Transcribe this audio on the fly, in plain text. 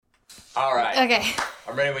All right. Okay.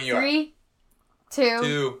 I'm ready when you are. 3, 2,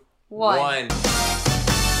 2, 1. 1.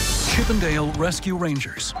 Chip 'n Dale Rescue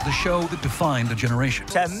Rangers, the show that defined a generation.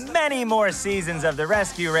 To many more seasons of the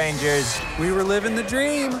Rescue Rangers. We were living the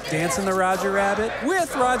dream, dancing the Roger Rabbit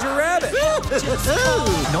with Roger Rabbit.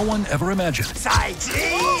 No one ever imagined Tai-Chi!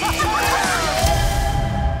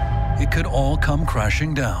 it could all come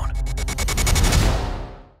crashing down.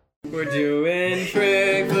 We're doing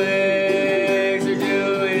Frick Flicks, we're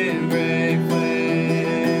doing Frick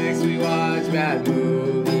Flicks. We watch bad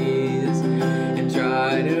movies and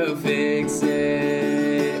try to fix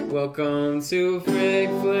it. Welcome to Frick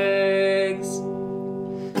Flicks.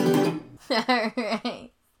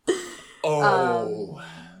 Alright. Oh.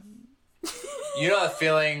 You know that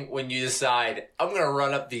feeling when you decide, I'm going to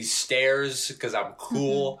run up these stairs because I'm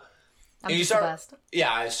cool? I'm And you just the start, best.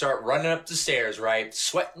 yeah, I start running up the stairs, right?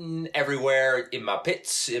 Sweating everywhere in my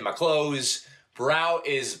pits, in my clothes. Brow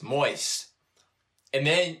is moist. And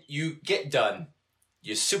then you get done.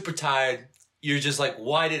 You're super tired. You're just like,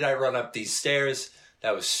 why did I run up these stairs?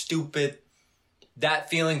 That was stupid.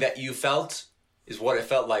 That feeling that you felt is what it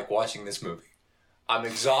felt like watching this movie. I'm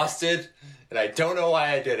exhausted, and I don't know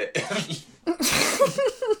why I did it.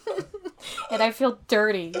 And I feel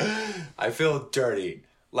dirty. I feel dirty.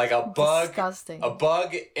 Like a bug. Disgusting. A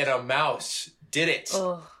bug and a mouse did it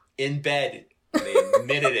Ugh. in bed. And they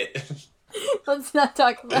admitted it. Let's not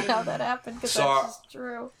talk about how that happened, because Sorry. that's just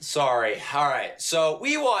true. Sorry. All right. So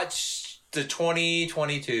we watched the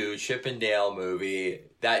 2022 Chip 'n Dale movie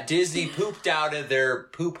that Disney pooped out of their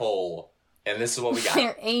poop hole. And this is what we got.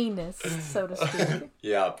 Their anus, so to speak.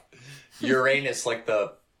 Yep. Uranus, like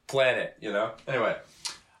the planet, you know? Anyway.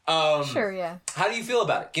 Sure, yeah. How do you feel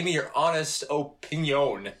about it? Give me your honest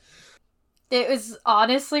opinion. It was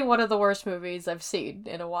honestly one of the worst movies I've seen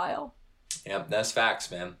in a while. Yep, that's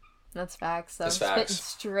facts, man. That's facts, though. That's Spitting facts.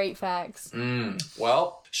 straight facts.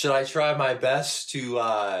 Well, should I try my best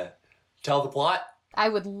to tell the plot? I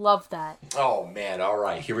would love that. Oh, man. All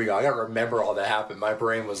right. Here we go. I got to remember all that happened. My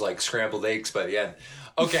brain was like scrambled eggs by the end.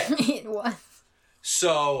 Okay. It was.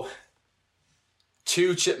 So,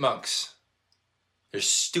 2 chipmunks. They're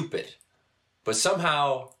stupid. But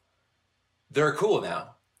somehow, they're cool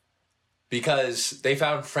now. Because they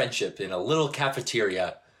found friendship in a little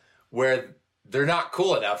cafeteria where they're not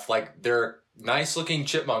cool enough. Like, they're nice-looking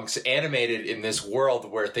chipmunks animated in this world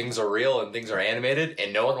where things are real and things are animated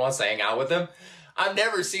and no one wants to hang out with them. I've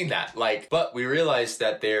never seen that. Like, but we realized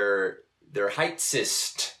that they're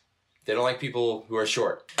height-cist. They don't like people who are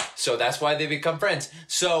short. So that's why they become friends.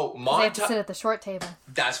 So, They have to sit at the short table.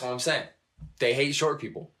 that's what I'm saying. They hate short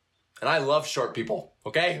people. And I love short people,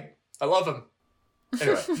 okay? I love them.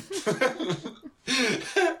 Anyway.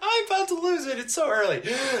 I'm about to lose it. It's so early.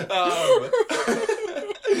 It's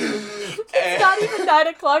not even 9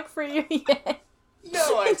 o'clock for you yet.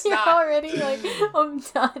 No, it's You're not. already like, I'm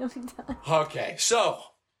done. Okay, so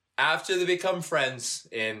after they become friends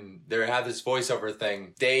and they have this voiceover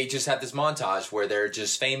thing, they just have this montage where they're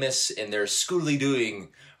just famous and they're scooly-dooing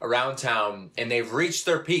around town and they've reached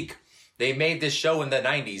their peak. They made this show in the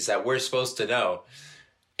 90s that we're supposed to know.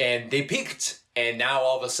 And they peaked. And now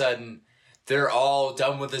all of a sudden, they're all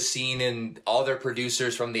done with the scene and all their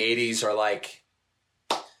producers from the 80s are like,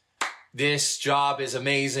 this job is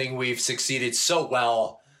amazing. We've succeeded so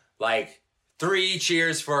well. Like, 3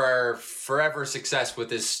 cheers for our forever success with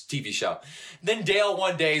this TV show. Then Dale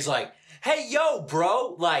one day is like, hey, yo,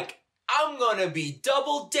 bro, like, I'm gonna be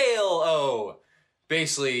double Dale-O.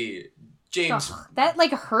 Basically, James... That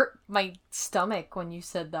like hurt my stomach when you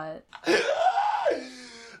said that.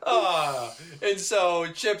 And so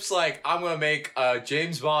Chip's like, I'm gonna make a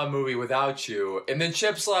James Bond movie without you. And then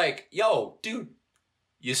Chip's like, yo, dude,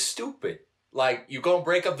 you stupid. Like, you gonna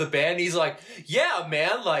break up the band? He's like, yeah,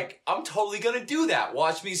 man, like, I'm totally gonna do that.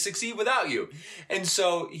 Watch me succeed without you. And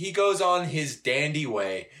so he goes on his dandy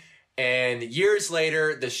way. And years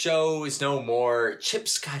later, the show is no more.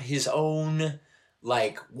 Chip's got his own,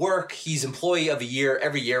 like, work. He's employee of the year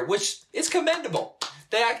every year, which is commendable.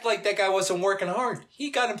 They act like that guy wasn't working hard. He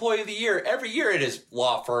got employee of the year every year at his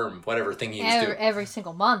law firm, whatever thing he was doing. Every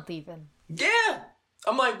single month, even. Yeah.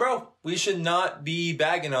 I'm like, bro, we should not be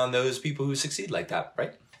bagging on those people who succeed like that,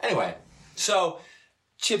 right? Anyway, so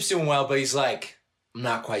Chip's doing well, but he's like, I'm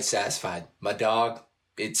not quite satisfied. My dog,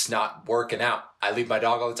 it's not working out. I leave my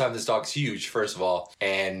dog all the time. This dog's huge, first of all.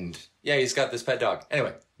 And yeah, he's got this pet dog.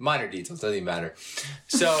 Anyway, minor details, doesn't even matter.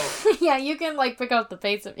 So yeah, you can like pick up the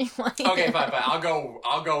pace if you want. okay, fine. I'll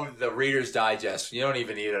go with the Reader's Digest. You don't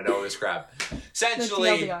even need to know this crap.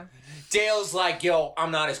 Essentially, TLDR. Dale's like, yo,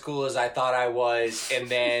 I'm not as cool as I thought I was. And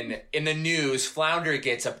then in the news, Flounder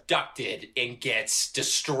gets abducted and gets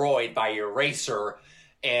destroyed by Eraser.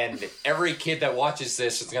 And every kid that watches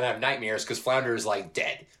this is going to have nightmares because Flounder is like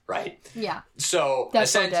dead, right? Yeah. So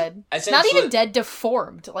That's so dead. Not even dead,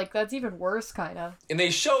 deformed. Like, that's even worse, kind of. And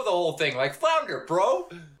they show the whole thing like, Flounder, bro.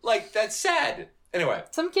 Like, that's sad. Anyway.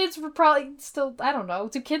 Some kids were probably still, I don't know.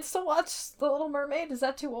 Do kids still watch The Little Mermaid? Is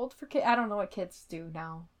that too old for kids? I don't know what kids do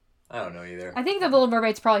now. I don't know either. I think The Little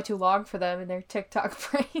Mermaid's probably too long for them in their TikTok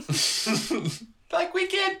brain. Like, we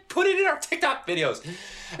can't put it in our TikTok videos.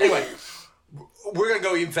 Anyway, we're going to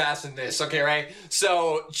go even faster than this, okay, right?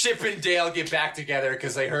 So, Chip and Dale get back together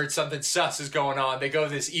because they heard something sus is going on. They go to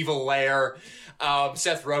this evil lair.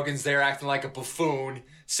 Seth Rogen's there acting like a buffoon.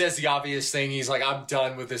 Says the obvious thing. He's like, I'm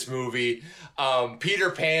done with this movie. Peter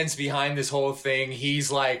Pan's behind this whole thing. He's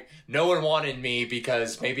like, no one wanted me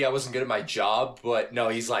because maybe I wasn't good at my job. But no,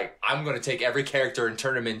 he's like, I'm going to take every character and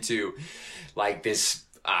turn them into like this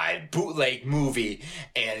bootleg movie.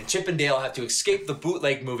 And Chip and Dale have to escape the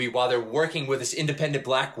bootleg movie while they're working with this independent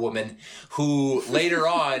black woman who later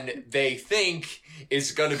on they think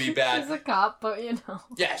is going to be bad. She's a cop, but you know.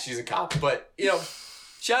 Yeah, she's a cop. But, you know,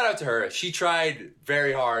 shout out to her. She tried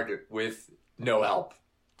very hard with no help.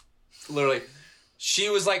 Literally. She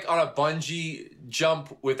was like on a bungee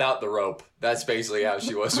jump without the rope. That's basically how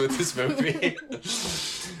she was with this movie.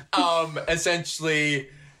 Essentially,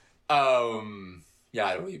 yeah,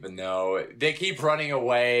 I don't even know. They keep running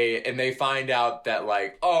away and they find out that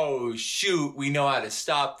like, oh shoot, we know how to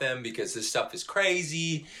stop them because this stuff is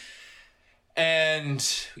crazy. And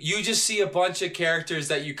you just see a bunch of characters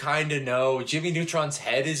that you kind of know. Jimmy Neutron's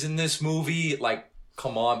head is in this movie. Like,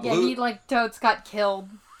 come on. Yeah, he like totes got killed.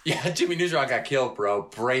 Yeah, Jimmy Neutron got killed, bro.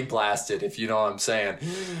 Brain blasted, if you know what I'm saying.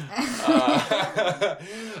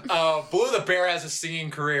 Blue the Bear has a singing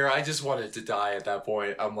career. I just wanted to die at that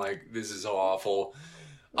point. I'm like, this is so awful.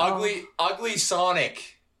 Oh. Ugly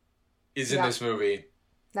Sonic is in this movie.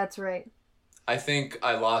 That's right. I think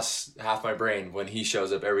I lost half my brain when he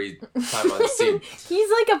shows up every time on scene. He's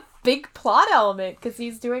like a big plot element because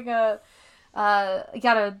he's doing got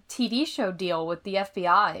a TV show deal with the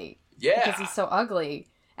FBI. Yeah. Because he's so ugly.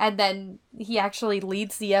 And then he actually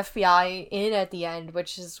leads the FBI in at the end,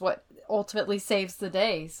 which is what ultimately saves the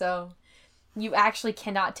day. So you actually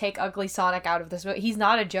cannot take Ugly Sonic out of this movie. He's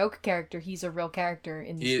not a joke character. He's a real character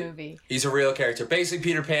in this movie. He's a real character. Basically,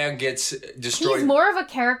 Peter Pan gets destroyed. He's more of a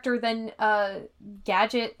character than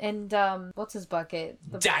Gadget and, what's his bucket?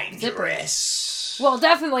 Dangerous. Well,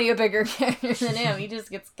 definitely a bigger character than him. He just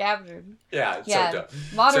gets captured. Yeah, yeah. So dumb.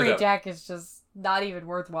 Monterey so dumb. Jack is just not even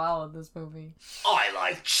worthwhile in this movie. I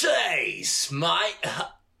like chase, mate.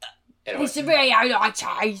 Anyway. I like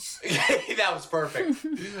chase. That was perfect.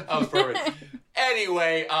 That was perfect.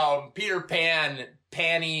 Anyway, Peter Pan,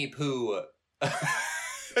 Panny Poo.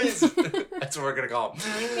 That's what we're gonna call him.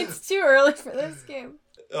 It's too early for this game.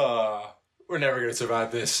 We're never gonna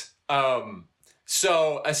survive this.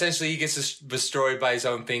 So essentially, he gets destroyed by his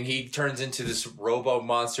own thing. He turns into this robo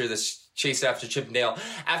monster that's chased after Chip and Dale.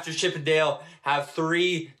 After Chip and Dale have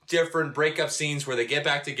 3 different breakup scenes where they get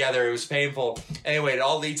back together. It was painful. Anyway, it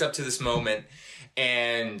all leads up to this moment.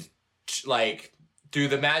 And, like, through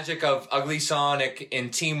the magic of Ugly Sonic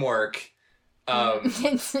and teamwork, Cat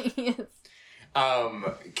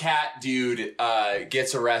Dude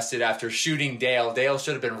gets arrested after shooting Dale. Dale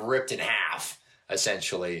should have been ripped in half,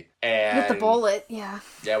 essentially. And with the bullet, yeah.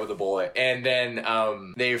 Yeah, with a bullet. And then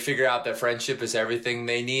they figure out that friendship is everything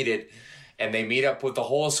they needed. And they meet up with the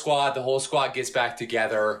whole squad. The whole squad gets back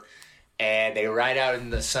together. And they ride out in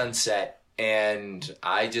the sunset. And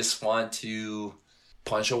I just want to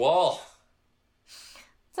punch a wall.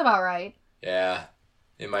 It's about right. Yeah.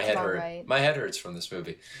 My head hurts. Right. My head hurts from this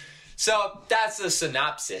movie. So that's the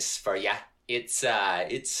synopsis for ya. It's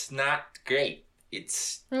not great.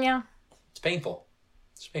 It's painful.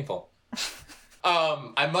 It's painful.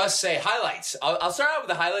 I must say highlights. I'll start out with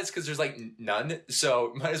the highlights because there's like none,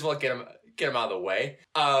 so might as well get them out of the way.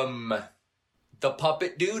 The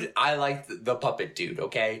puppet dude. I like the puppet dude.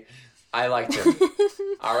 Okay, I liked him.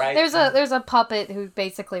 All right. There's a puppet who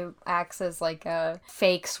basically acts as like a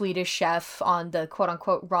fake Swedish chef on the quote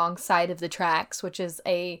unquote wrong side of the tracks, which is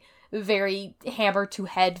a very hammer to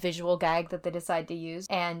head visual gag that they decide to use,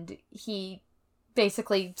 and he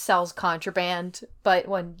basically sells contraband, but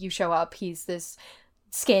when you show up, he's this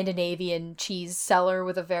Scandinavian cheese seller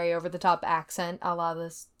with a very over-the-top accent, a la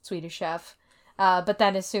the Swedish chef. But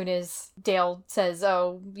then as soon as Dale says,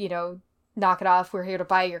 oh, you know, knock it off, we're here to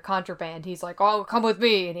buy your contraband, he's like, oh, come with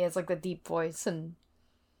me, and he has like the deep voice, and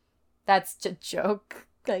that's a joke.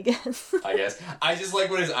 I guess. I guess. I just like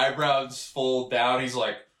when his eyebrows fold down. He's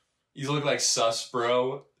looking like sus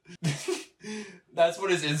bro. That's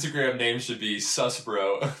what his Instagram name should be, sus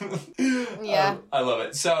bro. Yeah. I love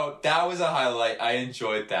it. So that was a highlight. I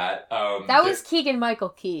enjoyed that. That was Keegan-Michael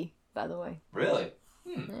Key, by the way. Really?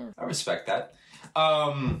 Yeah. I respect that.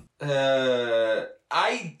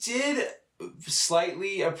 I did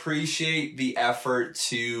slightly appreciate the effort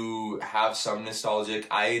to have some nostalgic.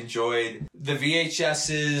 I enjoyed the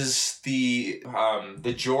VHSs, the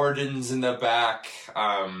Jordans in the back.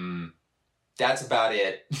 That's about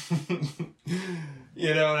it.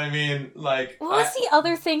 You know what I mean? Like, What was the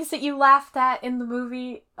other things that you laughed at in the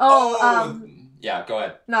movie? Yeah, go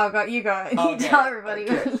ahead. No, you go. Okay. You tell everybody.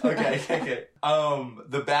 Okay.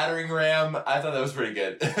 The battering ram, I thought that was pretty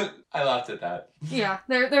good. I laughed at that. Yeah,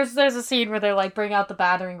 there's a scene where they like bring out the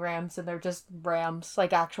battering rams and they're just rams,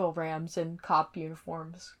 like actual rams in cop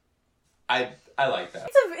uniforms. I like that.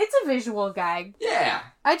 It's a visual gag. Yeah.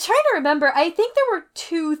 I try to remember. I think there were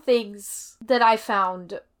two things that I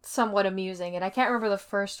found somewhat amusing, and I can't remember the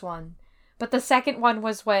first one. But the second one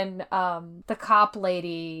was when the cop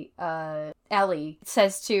lady, Ellie,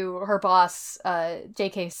 says to her boss,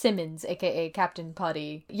 J.K. Simmons, a.k.a. Captain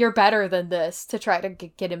Putty, "You're better than this," to try to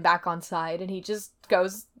get him back on side. And he just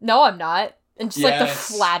goes, "No, I'm not." In just like the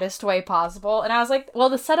flattest way possible. And I was like, well,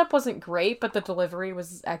 the setup wasn't great, but the delivery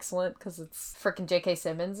was excellent because it's freaking J.K.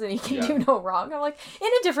 Simmons and he can do no wrong. I'm like, in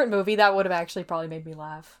a different movie, that would have actually probably made me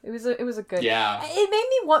laugh. It was a good... Yeah. It made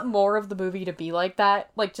me want more of the movie to be like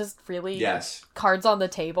that. Like, just really cards on the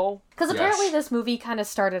table. Because apparently this movie kind of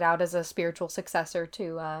started out as a spiritual successor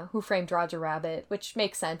to Who Framed Roger Rabbit, which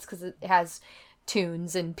makes sense because it has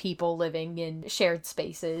tunes and people living in shared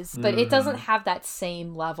spaces, but it doesn't have that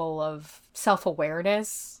same level of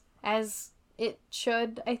self-awareness as it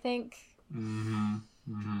should, I think.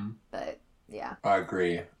 But yeah, I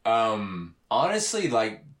agree. Honestly,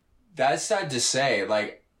 like, that's sad to say.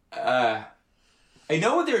 Like, I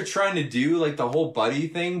know what they were trying to do, like the whole buddy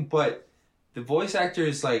thing, but the voice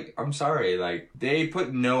actors, like, I'm sorry, like, they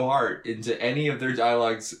put no heart into any of their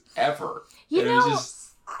dialogues ever.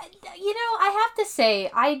 I have to say,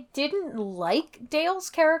 I didn't like Dale's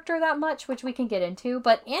character that much, which we can get into,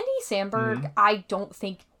 but Andy Samberg, I don't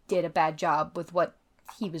think did a bad job with what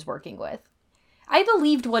he was working with. I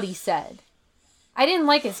believed what he said. I didn't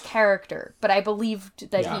like his character, but I believed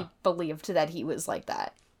that he believed that he was like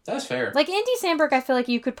that. That's fair. Like, Andy Samberg, I feel like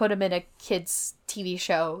you could put him in a kid's TV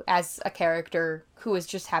show as a character who was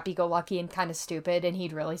just happy-go-lucky and kind of stupid, and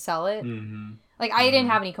he'd really sell it. Like, I didn't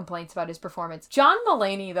have any complaints about his performance. John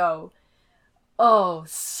Mulaney, though,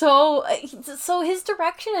 so his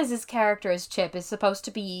direction as his character as Chip is supposed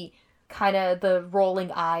to be kind of the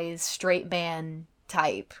rolling eyes, straight man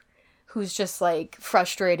type, who's just, like,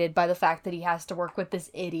 frustrated by the fact that he has to work with this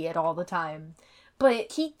idiot all the time.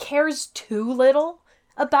 But he cares too little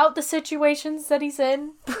about the situations that he's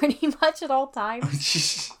in, pretty much at all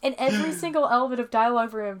times. And every single element of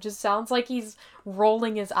dialogue for him just sounds like he's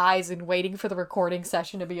rolling his eyes and waiting for the recording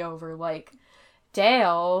session to be over. Like,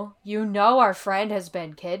 "Dale, you know our friend has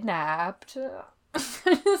been kidnapped."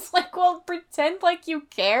 It's like, well, pretend like you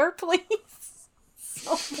care, please.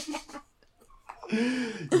 So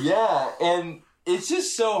bad. Yeah, and it's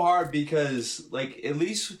just so hard because, like, at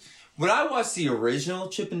least when I watched the original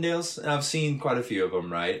Chip 'n Dales, and I've seen quite a few of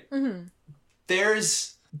them, right?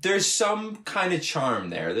 There's some kind of charm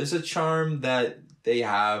there. There's a charm that they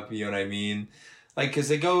have, you know what I mean? Like, because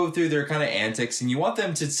they go through their kind of antics, and you want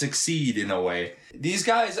them to succeed in a way. These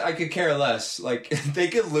guys, I could care less. Like, they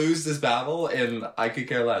could lose this battle, and I could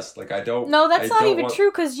care less. Like, I don't... No, that's not even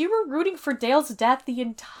true, because you were rooting for Dale's death the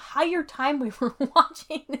entire time we were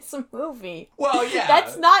watching this movie. Well, yeah.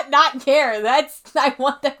 That's not care. That's, I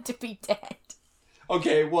want them to be dead.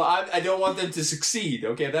 Okay, well, I don't want them to succeed.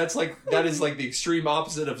 Okay, that is like the extreme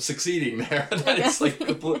opposite of succeeding there. That is like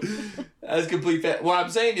complete. What I'm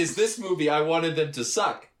saying is, this movie, I wanted them to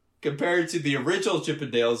suck compared to the original Chip 'n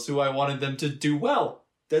Dales, who I wanted them to do well.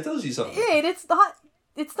 That tells you something. Right, it's not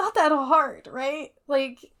that hard, right?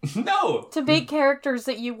 Like, no, to make characters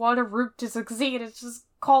that you want to root to succeed, it's just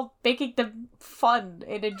called making them fun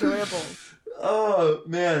and enjoyable. Oh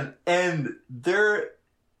man, and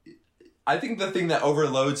I think the thing that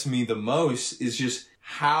overloads me the most is just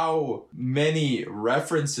how many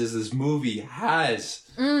references this movie has.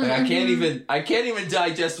 Like, I can't even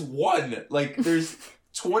digest one. Like, there's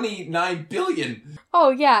 29 billion.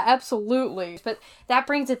 Oh yeah, absolutely. But that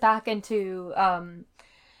brings it back into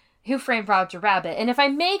Who Framed Roger Rabbit. And if I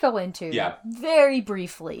may go into very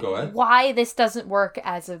briefly why this doesn't work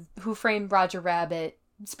as a Who Framed Roger Rabbit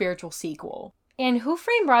spiritual sequel. And Who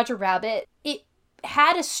Framed Roger Rabbit,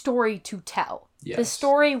 had a story to tell. Yes. The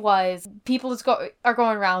story was people are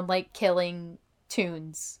going around like killing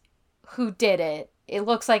Toons. Who did it? It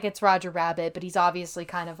looks like it's Roger Rabbit, but he's obviously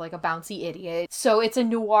kind of like a bouncy idiot. So it's a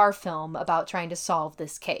noir film about trying to solve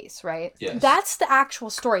this case, right? Yes. That's the actual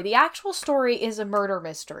story. The actual story is a murder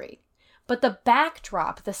mystery. But the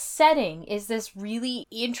backdrop, the setting, is this really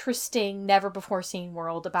interesting, never-before-seen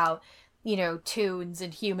world about, you know, Toons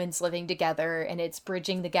and humans living together, and it's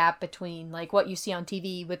bridging the gap between, like, what you see on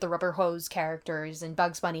TV with the rubber hose characters and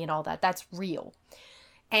Bugs Bunny and all that. That's real.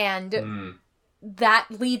 And that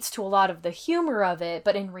leads to a lot of the humor of it,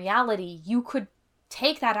 but in reality, you could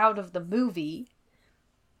take that out of the movie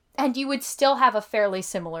and you would still have a fairly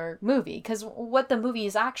similar movie, because what the movie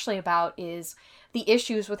is actually about is the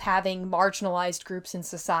issues with having marginalized groups in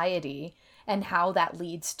society and how that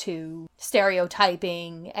leads to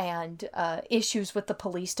stereotyping and issues with the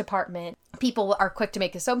police department. People are quick to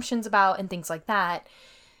make assumptions about and things like that.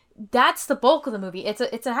 That's the bulk of the movie. It's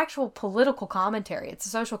an actual political commentary. It's a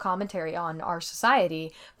social commentary on our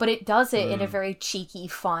society, but it does it in a very cheeky,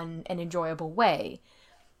 fun, and enjoyable way.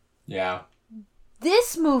 Yeah.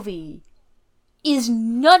 This movie is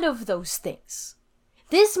none of those things.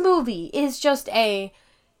 This movie is just a,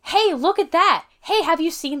 hey, look at that. Hey, have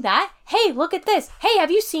you seen that? Hey, look at this. Hey,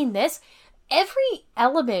 have you seen this? Every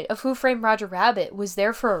element of Who Framed Roger Rabbit was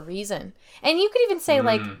there for a reason. And you could even say,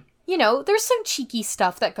 like, you know, there's some cheeky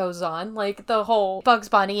stuff that goes on, like the whole Bugs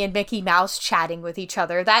Bunny and Mickey Mouse chatting with each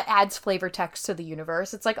other. That adds flavor text to the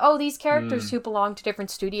universe. It's like, oh, these characters who belong to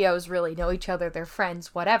different studios really know each other, they're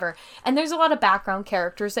friends, whatever. And there's a lot of background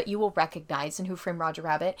characters that you will recognize in Who Framed Roger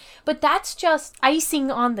Rabbit. But that's just icing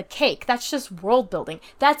on the cake. That's just world building.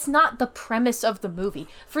 That's not the premise of the movie.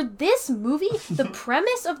 For this movie, the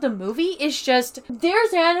premise of the movie is just,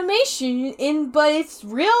 there's animation but it's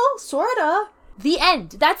real, sorta. The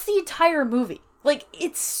end. That's the entire movie. Like,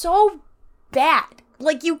 it's so bad.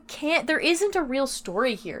 Like, there isn't a real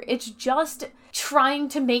story here. It's just trying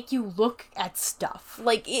to make you look at stuff.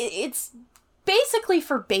 Like, it's basically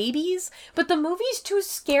for babies, but the movie's too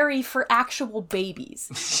scary for actual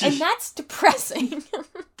babies. And that's depressing.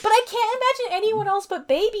 But I can't imagine anyone else but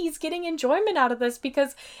babies getting enjoyment out of this,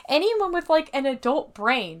 because anyone with, like, an adult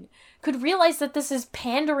brain could realize that this is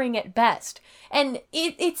pandering at best. And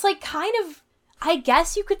it's, like, kind of, I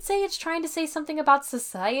guess you could say it's trying to say something about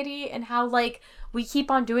society and how, like, we keep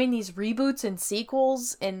on doing these reboots and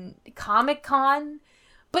sequels and Comic-Con,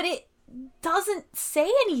 but it doesn't say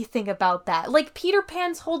anything about that. Like, Peter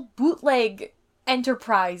Pan's whole bootleg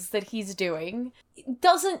enterprise that he's doing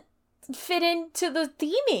doesn't fit into the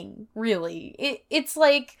theming, really. It's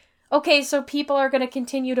like, okay, so people are going to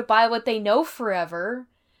continue to buy what they know forever,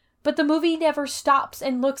 but the movie never stops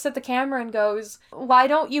and looks at the camera and goes, why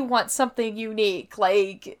don't you want something unique?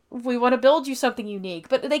 Like, we want to build you something unique.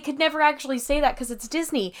 But they could never actually say that because it's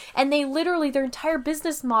Disney. And they literally, their entire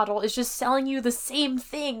business model is just selling you the same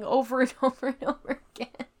thing over and over and over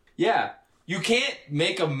again. Yeah. You can't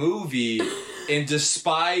make a movie and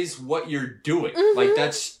despise what you're doing. Like,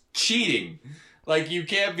 that's cheating. Like, you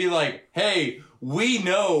can't be like, hey, we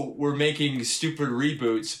know we're making stupid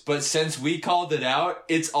reboots, but since we called it out,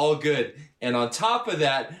 it's all good. And on top of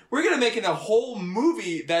that, we're going to make it a whole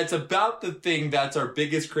movie that's about the thing that's our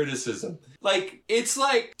biggest criticism. Like, it's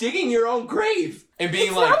like digging your own grave and being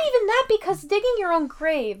it's like... It's not even that, because digging your own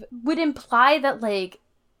grave would imply that, like,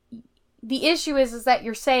 the issue is that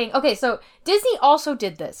you're saying, okay, so Disney also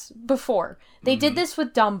did this before. They did this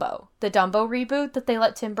with Dumbo, the Dumbo reboot that they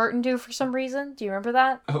let Tim Burton do for some reason. Do you remember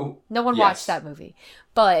that? Oh, no one watched that movie.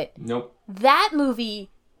 But nope. That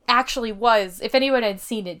movie actually was, if anyone had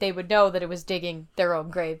seen it, they would know that it was digging their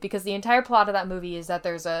own grave, because the entire plot of that movie is that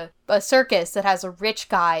there's a circus that has a rich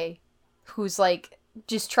guy who's, like,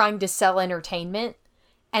 just trying to sell entertainment.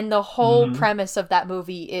 And the whole premise of that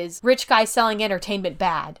movie is rich guy selling entertainment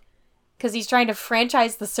bad. Because he's trying to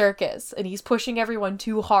franchise the circus, and he's pushing everyone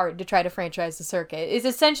too hard to try to franchise the circus. It's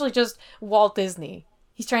essentially just Walt Disney.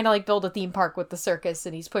 He's trying to, like, build a theme park with the circus,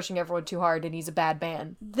 and he's pushing everyone too hard, and he's a bad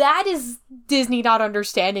man. That is Disney not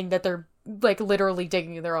understanding that they're, like, literally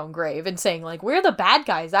digging their own grave and saying, like, we're the bad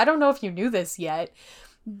guys. I don't know if you knew this yet.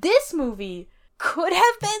 This movie could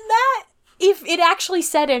have been that if it actually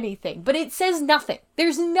said anything, but it says nothing.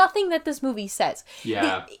 There's nothing that this movie says.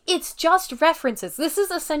 Yeah. It's just references. This is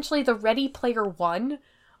essentially the Ready Player One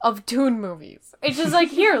of Toon movies. It's just like,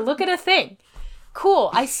 here, look at a thing. Cool,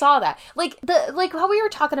 I saw that. Like how we were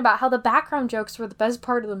talking about how the background jokes were the best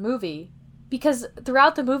part of the movie, because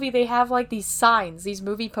throughout the movie they have, like, these signs, these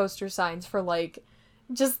movie poster signs for, like,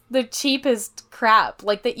 just the cheapest crap,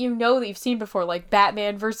 like that that you've seen before, like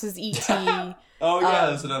Batman versus E.T. Oh yeah,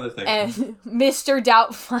 that's another thing. And Mr.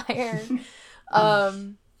 Doubtfire.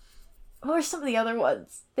 What were some of the other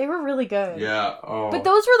ones? They were really good. Yeah. Oh. But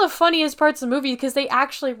those were the funniest parts of the movie because they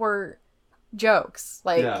actually were jokes.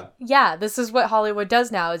 Like, yeah, this is what Hollywood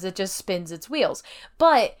does now, is it just spins its wheels.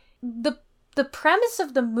 But the premise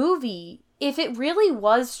of the movie, if it really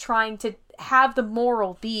was trying to have the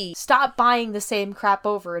moral be stop buying the same crap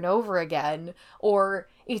over and over again, or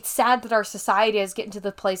it's sad that our society has gotten to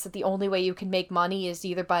the place that the only way you can make money is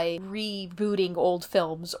either by rebooting old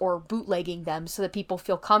films or bootlegging them so that people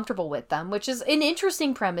feel comfortable with them, which is an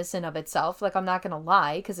interesting premise in of itself. Like, I'm not gonna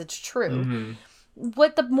lie, because it's true. Mm-hmm.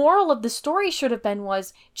 What the moral of the story should have been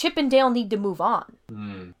was Chip and Dale need to move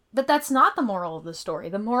on. But that's not the moral of the story.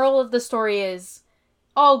 The moral of the story is,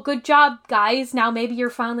 oh, good job, guys. Now maybe you're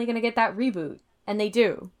finally going to get that reboot. And they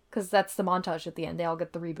do. Because that's the montage at the end. They all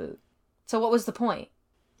get the reboot. So what was the point?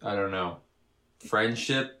 I don't know.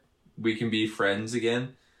 Friendship? We can be friends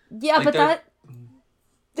again? Yeah, like, but that...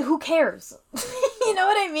 Who cares? You know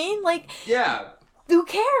what I mean? Like... Yeah. Who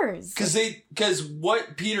cares? Because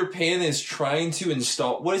what Peter Pan is trying to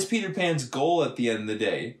install... What is Peter Pan's goal at the end of the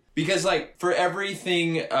day? Because, like, for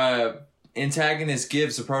everything antagonist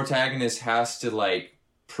gives, the protagonist has to, like,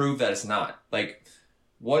 prove that it's not. Like,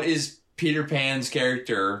 what is Peter Pan's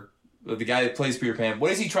character, the guy that plays Peter Pan,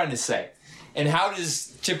 what is he trying to say? And how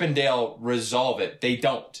does Chip and Dale resolve it? They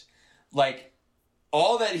don't. Like,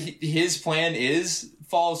 all that his plan is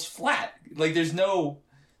falls flat. Like, there's no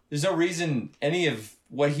reason any of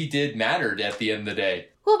what he did mattered at the end of the day.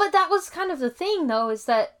 Well, but that was kind of the thing, though, is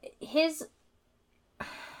that his...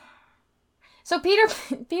 So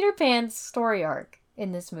Peter Pan's story arc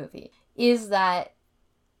in this movie is that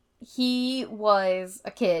he was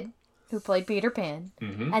a kid who played Peter Pan,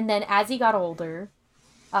 and then as he got older,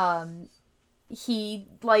 he,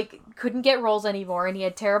 like, couldn't get roles anymore, and he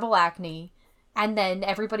had terrible acne, and then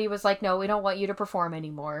everybody was like, no, we don't want you to perform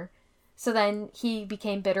anymore. So then he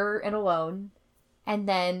became bitter and alone, and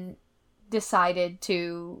then decided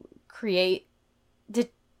to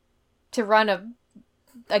to run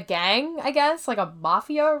a gang, I guess, like a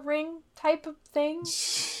mafia ring type of thing.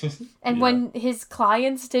 And when his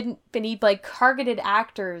clients didn't, and he, like, targeted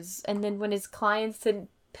actors, and then when his clients didn't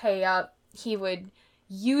pay up, he would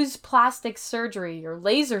use plastic surgery or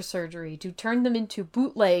laser surgery to turn them into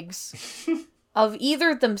bootlegs of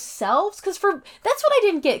either themselves, that's what I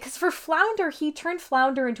didn't get, because for Flounder, he turned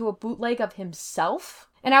Flounder into a bootleg of himself.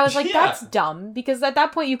 And I was like, that's dumb, because at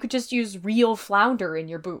that point you could just use real Flounder in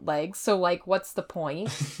your bootlegs, so, like, what's the point?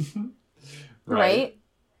 Right?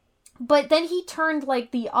 But then he turned,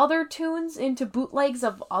 like, the other tunes into bootlegs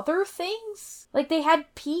of other things. Like, they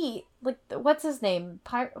had Pete, like, what's his name?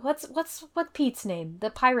 What's Pete's name? The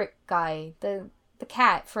pirate guy, the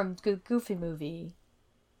cat from Goofy movie.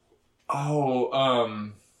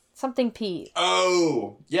 Oh, something Pete.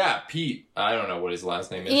 Oh, yeah, Pete. I don't know what his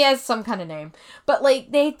last name is. He has some kind of name. But,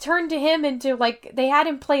 like, they turned him into, like, they had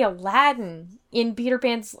him play Aladdin in Peter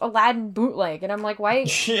Pan's Aladdin bootleg. And I'm like, why?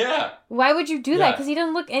 Yeah. Why would you do that? Because he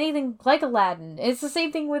doesn't look anything like Aladdin. It's the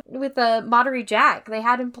same thing with Monterey Jack. They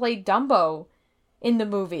had him play Dumbo in the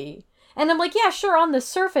movie. And I'm like, yeah, sure, on the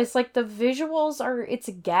surface, like, the visuals it's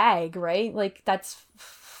a gag, right? Like, that's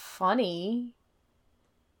funny.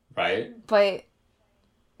 Right. But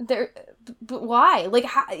why? Like,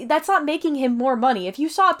 that's not making him more money. If you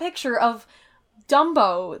saw a picture of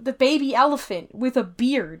Dumbo, the baby elephant, with a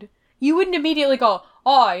beard, you wouldn't immediately go,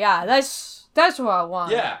 oh, yeah, that's what I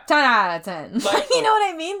want. Yeah. 10 out of 10. Like, you know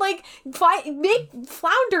what I mean? Like, make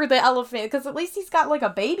Flounder the elephant, because at least he's got, like, a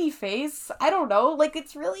baby face. I don't know. Like,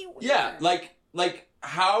 it's really weird. Yeah, like,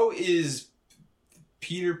 how is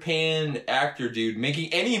Peter Pan actor dude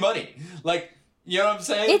making any money? Like, you know what I'm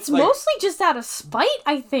saying? It's like, mostly just out of spite,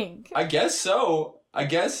 I think. I guess so. I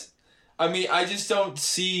mean, I just don't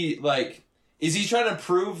see, like, is he trying to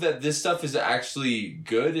prove that this stuff is actually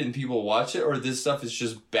good and people watch it, or this stuff is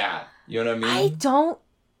just bad? You know what I mean? I don't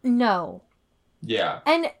know. Yeah.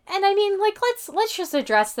 And I mean, like, let's just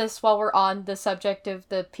address this while we're on the subject of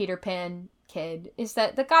the Peter Pan kid, is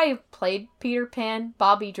that the guy who played Peter Pan,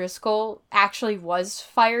 Bobby Driscoll, actually was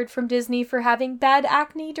fired from Disney for having bad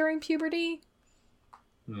acne during puberty.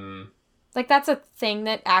 Like, that's a thing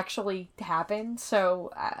that actually happened,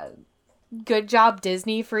 so good job,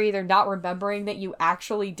 Disney, for either not remembering that you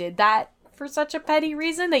actually did that for such a petty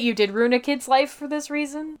reason, that you did ruin a kid's life for this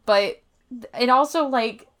reason. But it also,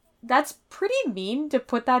 like, that's pretty mean to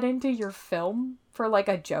put that into your film for, like,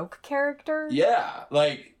 a joke character. Yeah,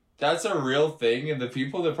 like, that's a real thing, and the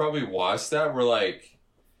people that probably watched that were like,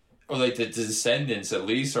 Or like the descendants at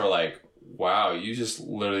least are like, wow, you just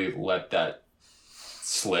literally let that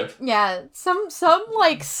slip. Yeah, some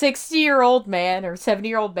like 60-year-old man or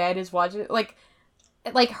 70-year-old man is watching like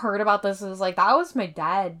heard about this and was like, that was my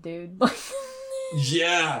dad, dude.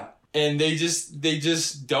 Yeah. And they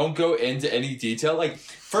just don't go into any detail. Like,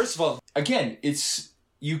 first of all, again,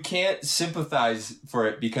 you can't sympathize for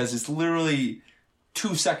it because it's literally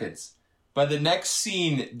 2 seconds. By the next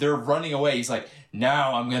scene, they're running away. He's like,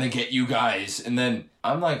 now I'm going to get you guys. And then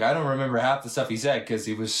I'm like, I don't remember half the stuff he said because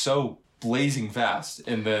he was so blazing fast.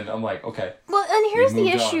 And then I'm like, okay. Well, and here's the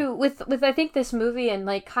issue with I think this movie and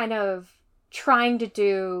like kind of trying to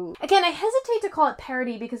do, again, I hesitate to call it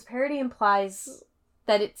parody because parody implies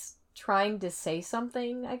that it's trying to say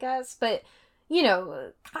something, I guess. But, you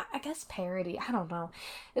know, I guess parody, I don't know.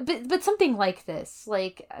 But something like this,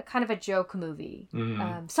 like kind of a joke movie,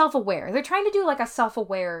 self-aware. They're trying to do like a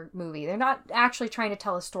self-aware movie. They're not actually trying to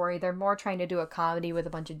tell a story. They're more trying to do a comedy with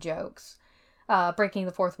a bunch of jokes, breaking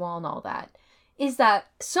the fourth wall and all that. Is that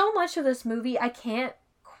so much of this movie, I can't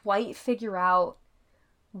quite figure out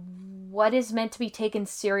what is meant to be taken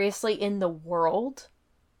seriously in the world.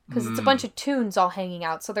 Because it's a bunch of tunes all hanging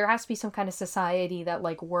out, so there has to be some kind of society that,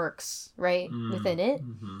 like, works, right, within it.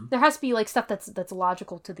 There has to be, like, stuff that's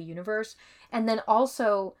logical to the universe. And then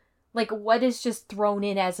also, like, what is just thrown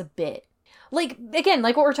in as a bit. Like, again,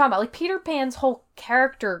 like what we're talking about, like, Peter Pan's whole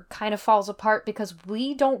character kind of falls apart because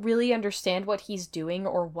we don't really understand what he's doing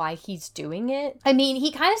or why he's doing it. I mean,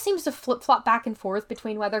 he kind of seems to flip-flop back and forth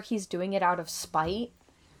between whether he's doing it out of spite,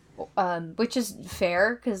 which is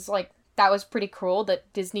fair, because, like, that was pretty cruel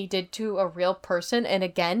that Disney did to a real person. And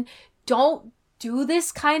again, don't do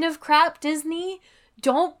this kind of crap, Disney.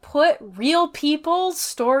 Don't put real people's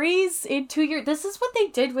stories into your... This is what they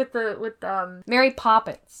did with Mary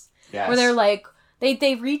Poppins. Yes. Where they're like,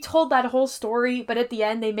 they retold that whole story, but at the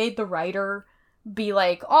end they made the writer be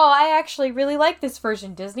like, oh, I actually really like this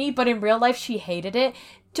version, Disney, but in real life she hated it.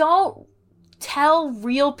 Don't tell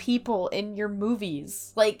real people in your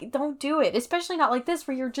movies. Like, don't do it. Especially not like this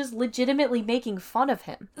where you're just legitimately making fun of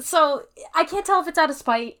him. So, I can't tell if it's out of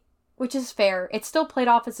spite, which is fair. It's still played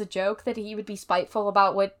off as a joke that he would be spiteful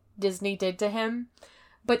about what Disney did to him.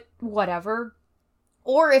 But whatever.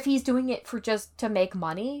 Or if he's doing it for just to make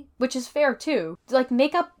money, which is fair too. Like,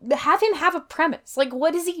 have him have a premise. Like,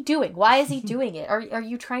 what is he doing? Why is he doing it? Are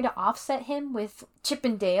you trying to offset him with Chip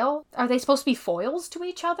and Dale? Are they supposed to be foils to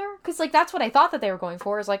each other? Because, like, that's what I thought that they were going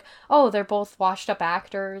for. Is like, oh, they're both washed up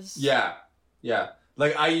actors. Yeah.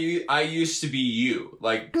 Like, I used to be you.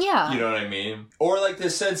 Like, yeah. You know what I mean? Or, like, the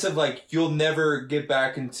sense of, like, you'll never get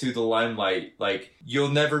back into the limelight. Like, you'll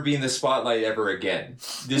never be in the spotlight ever again.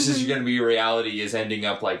 This is going to be your reality is ending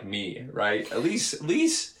up like me, right? At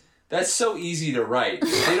least, that's so easy to write.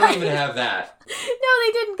 They don't even have that. No,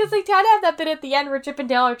 they didn't, because they kind of have that bit at the end where Chip and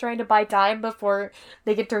Dale are trying to buy time before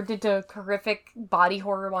they get turned into horrific body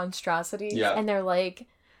horror monstrosities. Yeah. And they're like...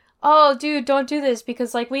 oh, dude, don't do this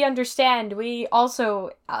because, like, we understand. We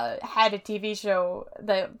also had a TV show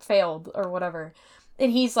that failed or whatever.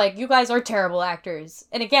 And he's like, you guys are terrible actors.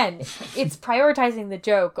 And again, it's prioritizing the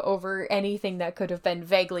joke over anything that could have been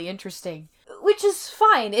vaguely interesting. Which is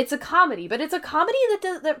fine. It's a comedy. But it's a comedy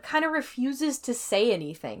that kind of refuses to say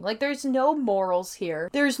anything. Like, there's no morals here.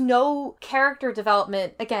 There's no character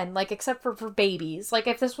development, again, like, except for babies. Like,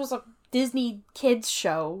 if this was a Disney kids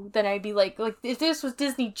show, then I'd be like if this was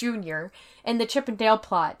Disney Junior and the Chip and Dale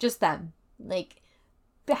plot, just them, like,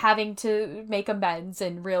 having to make amends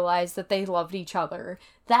and realize that they loved each other.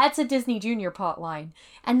 That's a Disney Junior plot line.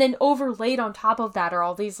 And then overlaid on top of that are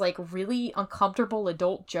all these, like, really uncomfortable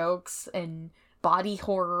adult jokes and body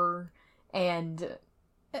horror and,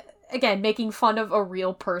 again, making fun of a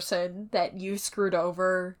real person that you screwed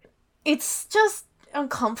over. It's just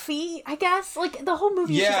uncomfy, I guess. Like, the whole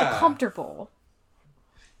movie is just uncomfortable.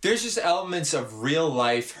 There's just elements of real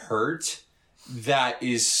life hurt that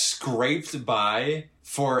is scraped by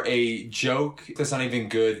for a joke that's not even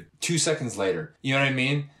good 2 seconds later. You know what I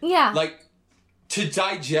mean? Yeah. Like, to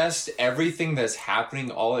digest everything that's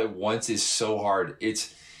happening all at once is so hard.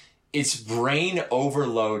 It's brain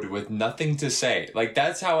overload with nothing to say. Like,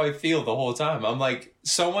 that's how I feel the whole time. I'm like,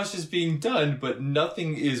 so much is being done, but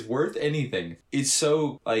nothing is worth anything. It's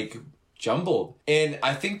so, like, jumbled. And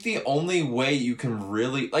I think the only way you can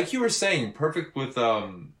really, like you were saying, perfect with,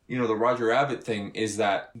 the Roger Rabbit thing is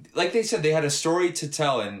that, like they said, they had a story to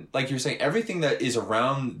tell. And like you were saying, everything that is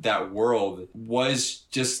around that world was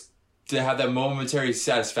just to have that momentary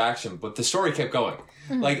satisfaction, but the story kept going.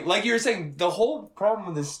 Mm-hmm. Like you were saying, the whole problem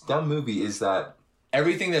with this dumb movie is that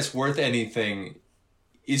everything that's worth anything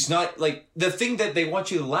is not, like, the thing that they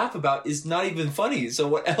want you to laugh about is not even funny. So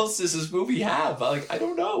what else does this movie have? Like, I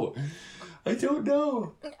don't know.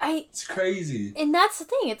 It's crazy. And that's the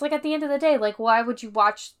thing. It's like, at the end of the day, like, why would you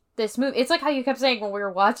watch this movie? It's like how you kept saying when we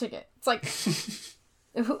were watching it. It's like,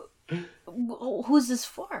 who's this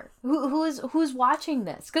for? Who's watching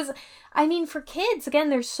this? Because, I mean, for kids, again,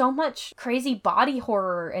 there's so much crazy body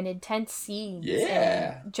horror and intense scenes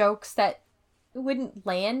and jokes that wouldn't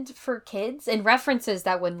land for kids and references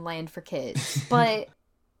that wouldn't land for kids. But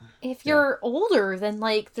if you're older, then,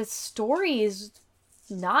 like, the story is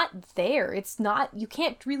not there. It's not, you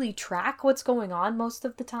can't really track what's going on most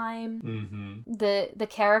of the time. The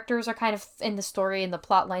characters are kind of in the story, and the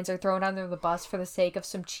plot lines are thrown under the bus for the sake of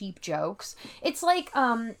some cheap jokes. It's like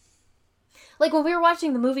when we were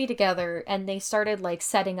watching the movie together and they started, like,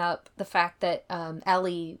 setting up the fact that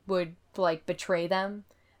Ellie would, like, betray them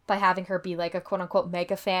by having her be, like, a quote-unquote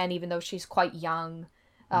mega fan even though she's quite young.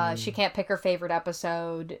 She can't pick her favorite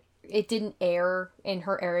episode. It didn't air in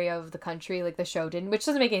her area of the country, like the show didn't, which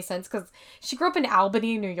doesn't make any sense because she grew up in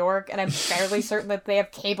Albany, New York, and I'm fairly certain that they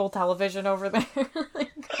have cable television over there.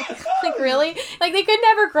 like, really? Like, they could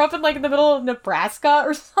never grow up in, like, the middle of Nebraska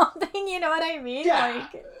or something, you know what I mean? Yeah.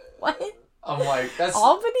 Like, what? I'm like, that's...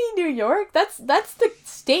 Albany, New York? That's the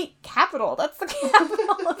state capital. That's the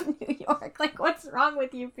capital of New York. Like, what's wrong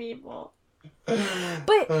with you people?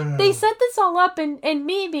 But they set this all up, and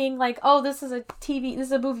me being like, oh, this is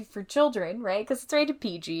a movie for children, right? Because it's rated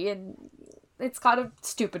PG and it's got a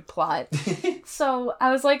stupid plot. So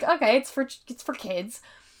I was like, okay, it's for kids.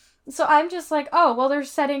 So I'm just like, oh, well, they're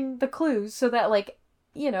setting the clues so that, like,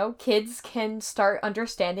 you know, kids can start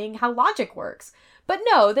understanding how logic works. But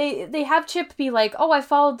no, they have Chip be like, oh, I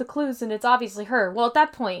followed the clues and it's obviously her. Well, at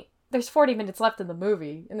that point, there's 40 minutes left in the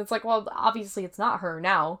movie. And it's like, well, obviously it's not her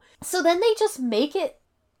now. So then they just make it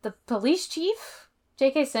the police chief,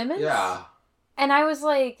 J.K. Simmons? Yeah. And I was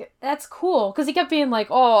like, that's cool. Because he kept being like,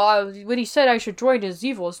 oh, when he said I should join his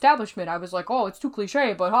evil establishment, I was like, oh, it's too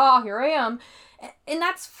cliche, but here I am. And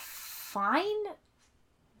that's fine.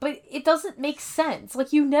 But it doesn't make sense.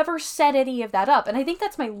 Like, you never set any of that up. And I think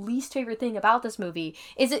that's my least favorite thing about this movie,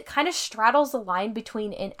 is it kind of straddles the line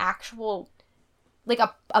between an actual... like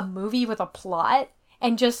a movie with a plot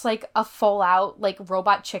and just like a full out like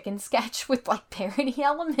Robot Chicken sketch with like parody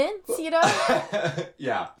elements, you know?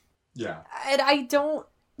 Yeah. And I don't,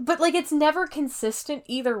 but like it's never consistent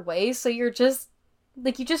either way. So you're just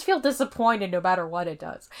like, you just feel disappointed no matter what it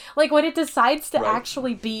does. Like when it decides to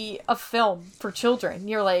actually be a film for children,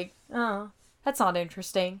 you're like, oh, that's not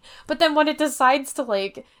interesting. But then when it decides to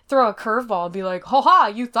like throw a curveball and be like, ha,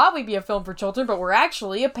 you thought we'd be a film for children, but we're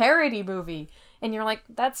actually a parody movie. And you're like,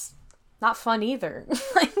 that's not fun either.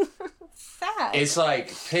 Like, sad. It's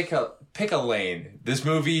like, pick a lane. This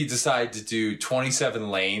movie decided to do 27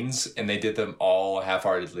 lanes, and they did them all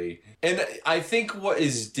half-heartedly. And I think what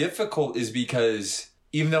is difficult is because,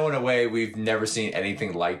 even though in a way we've never seen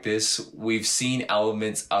anything like this, we've seen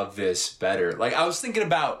elements of this better. Like, I was thinking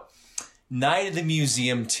about Night at the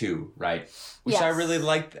Museum 2, right? Which yes. I really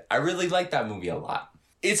liked that movie a lot.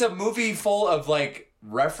 It's a movie full of, like,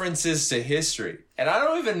 references to history, and I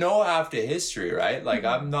don't even know half the history, right? Like,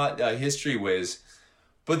 I'm not a history whiz,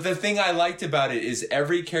 but the thing I liked about it is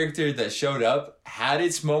every character that showed up had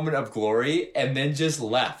its moment of glory and then just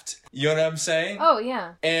left. You know what I'm saying? Oh,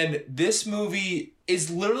 yeah. And this movie is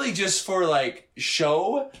literally just for, like,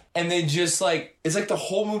 show, and then just, like, it's like the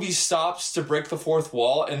whole movie stops to break the fourth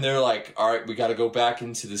wall, and they're like, all right, we gotta go back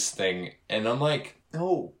into this thing. And I'm like,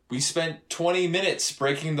 no, we spent 20 minutes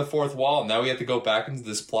breaking the fourth wall. Now we have to go back into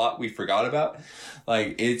this plot we forgot about.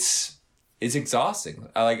 Like, it's exhausting.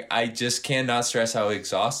 I just cannot stress how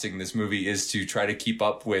exhausting this movie is to try to keep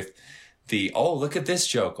up with the, oh, look at this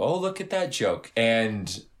joke. Oh, look at that joke.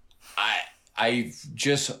 And I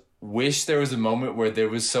just wish there was a moment where there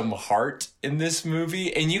was some heart in this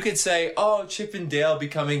movie. And you could say, oh, Chip and Dale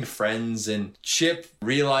becoming friends, and Chip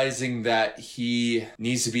realizing that he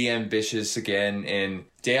needs to be ambitious again, and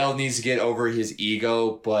Dale needs to get over his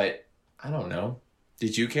ego. But I don't know.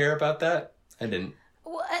 Did you care about that? I didn't.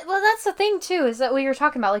 Well, that's the thing, too, is that what you're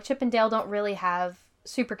talking about. Like, Chip and Dale don't really have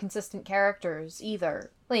super consistent characters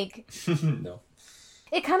either. Like, no.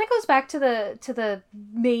 It kind of goes back to the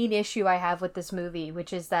main issue I have with this movie,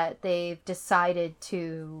 which is that they've decided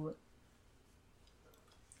to...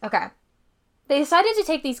 Okay. They decided to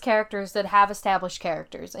take these characters that have established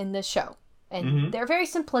characters in this show. And they're very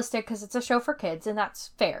simplistic because it's a show for kids, and that's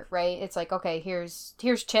fair, right? It's like, okay, here's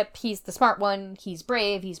Chip. He's the smart one. He's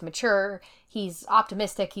brave. He's mature. He's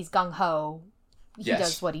optimistic. He's gung-ho. He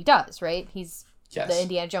does what he does, right? He's Yes. the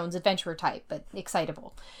Indiana Jones adventurer type, but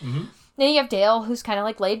excitable. Then you have Dale, who's kind of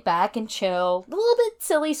like laid back and chill, a little bit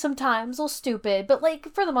silly sometimes, a little stupid, but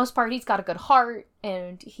like for the most part, he's got a good heart,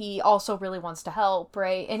 and he also really wants to help,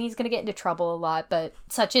 right? And he's gonna get into trouble a lot, but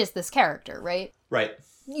such is this character, right? Right.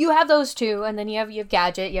 You have those two, and then you have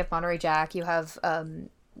Gadget, you have Monterey Jack, you have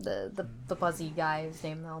the buzzy guy whose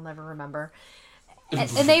name I'll never remember, and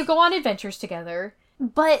they go on adventures together.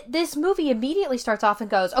 But this movie immediately starts off and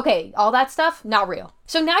goes, okay, all that stuff, not real.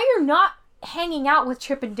 So now you're not hanging out with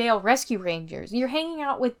Chip and Dale Rescue Rangers. You're hanging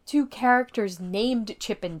out with two characters named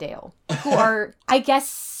Chip and Dale, who are, I guess,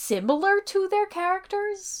 similar to their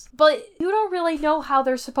characters, but you don't really know how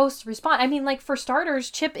they're supposed to respond. I mean, like, for starters,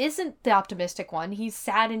 Chip isn't the optimistic one. He's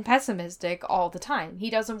sad and pessimistic all the time. He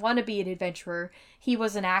doesn't want to be an adventurer. He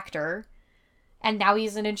was an actor, and now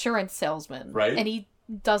he's an insurance salesman. Right. And he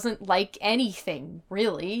doesn't like anything,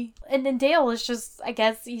 really. And then Dale is just, I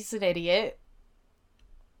guess he's an idiot.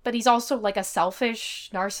 But he's also, like, a selfish,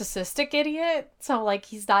 narcissistic idiot. So, like,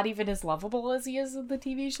 he's not even as lovable as he is in the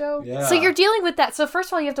TV show. Yeah. So you're dealing with that. So first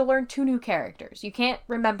of all, you have to learn two new characters. You can't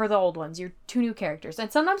remember the old ones. You're two new characters.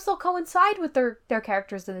 And sometimes they'll coincide with their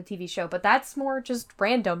characters in the TV show. But that's more just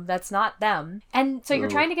random. That's not them. And so you're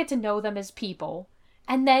trying to get to know them as people.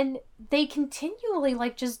 And then they continually,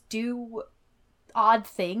 like, just do odd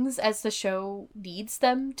things as the show needs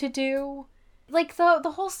them to do. Like,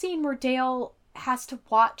 the whole scene where Dale has to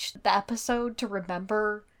watch the episode to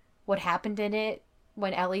remember what happened in it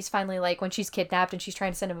when Ellie's finally, like, when she's kidnapped and she's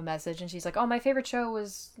trying to send him a message and she's like, oh, my favorite show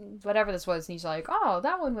was whatever this was, and he's like, oh,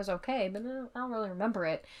 that one was okay, but I don't really remember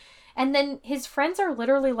it. And then his friends are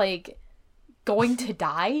literally, like, going to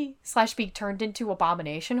die / be turned into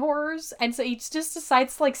abomination horrors, and so he just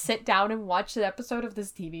decides to, like, sit down and watch the episode of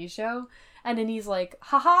this TV show, and then he's like,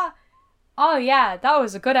 haha, oh yeah, that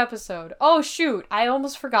was a good episode. Oh shoot, I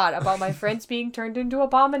almost forgot about my friends being turned into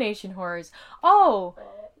abomination horrors. Oh,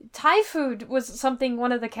 Thai food was something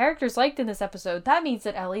one of the characters liked in this episode. That means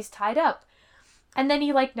that Ellie's tied up. And then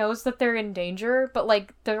he, like, knows that they're in danger, but,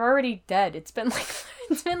 like, they're already dead. It's been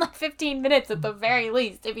like 15 minutes at the very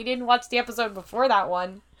least, if he didn't watch the episode before that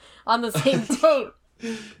one on the same tape.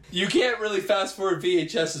 You can't really fast forward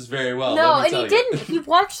VHSs very well. No, let me and tell he you. didn't. He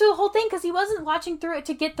watched through the whole thing because he wasn't watching through it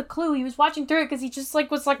to get the clue. He was watching through it because he just, like,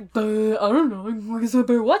 was like, I don't know, I guess I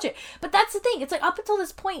better watch it. But that's the thing. It's like, up until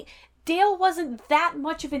this point, Dale wasn't that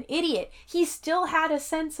much of an idiot. He still had a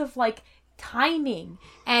sense of, like, timing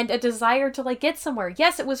and a desire to, like, get somewhere.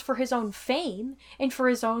 Yes, it was for his own fame and for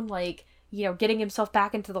his own, like, you know, getting himself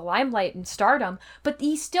back into the limelight and stardom, but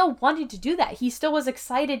he still wanted to do that. He still was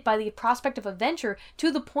excited by the prospect of adventure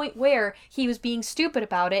to the point where he was being stupid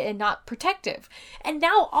about it and not protective. And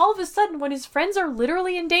now, all of a sudden, when his friends are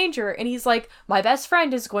literally in danger, and he's like, my best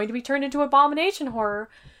friend is going to be turned into abomination horror,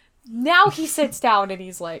 now he sits down and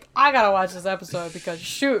he's like, I gotta watch this episode because,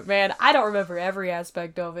 shoot, man, I don't remember every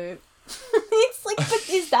aspect of it. It's like, but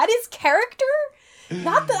is that his character?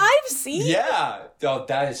 Not that I've seen. Yeah. Oh,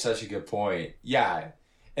 that is such a good point. Yeah.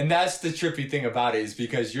 And that's the trippy thing about it, is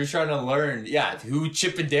because you're trying to learn, who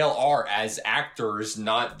Chip and Dale are as actors,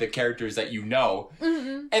 not the characters that you know.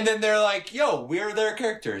 Mm-hmm. And then they're like, yo, we're their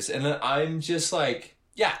characters. And then I'm just like,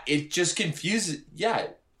 it just confuses. Yeah.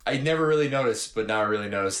 I never really noticed, but now I really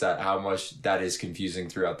noticed that how much that is confusing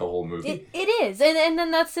throughout the whole movie. It is. And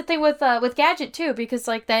then that's the thing with Gadget, too, because,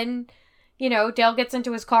 like, then, you know, Dale gets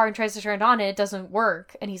into his car and tries to turn it on and it doesn't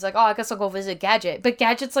work. And he's like, oh, I guess I'll go visit Gadget. But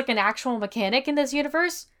Gadget's, like, an actual mechanic in this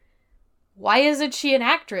universe. Why isn't she an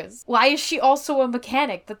actress? Why is she also a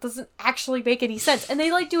mechanic? That doesn't actually make any sense. And they,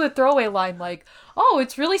 like, do a throwaway line like, oh,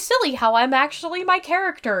 it's really silly how I'm actually my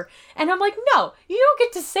character. And I'm like, no, you don't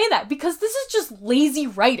get to say that because this is just lazy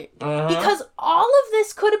writing. Because all of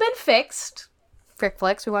this could have been fixed. Frick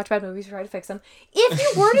flicks, we watch bad movies, we try to fix them. If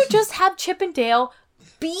you were to just have Chip and Dale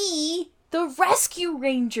be the Rescue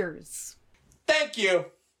Rangers. Thank you.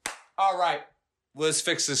 All right. Let's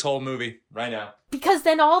fix this whole movie right now. Because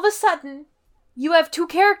then all of a sudden, you have two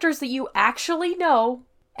characters that you actually know,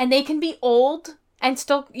 and they can be old, and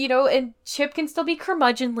still, you know, and Chip can still be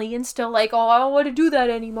curmudgeonly and still like, oh, I don't want to do that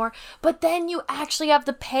anymore. But then you actually have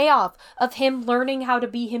the payoff of him learning how to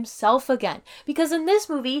be himself again. Because in this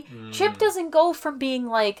movie, Chip doesn't go from being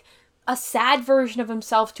like a sad version of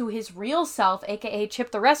himself to his real self, aka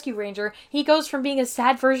Chip the Rescue Ranger. He goes from being a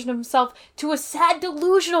sad version of himself to a sad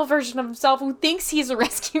delusional version of himself who thinks he's a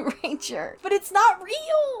Rescue Ranger. But it's not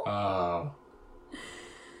real! Oh.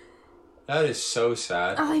 That is so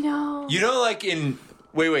sad. I know. You know, like in...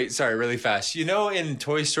 Wait, sorry, really fast. You know in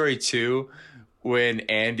Toy Story 2, when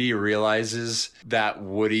Andy realizes that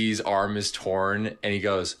Woody's arm is torn, and he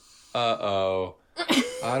goes, uh-oh.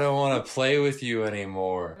 I don't want to play with you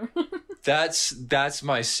anymore. That's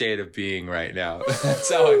my state of being right now.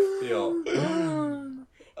 That's how I feel.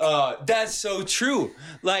 That's so true.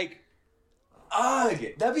 Like,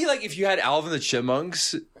 that'd be like if you had Alvin the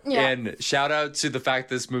Chipmunks. Yeah. And shout out to the fact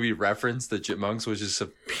this movie referenced the Chipmunks, which is a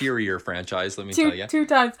superior franchise, let me tell you. 2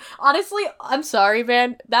 times. Honestly, I'm sorry,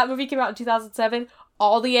 man. That movie came out in 2007.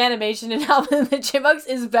 All the animation in Alvin and the Chipmunks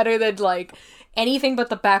is better than, like, anything but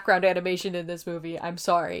the background animation in this movie. I'm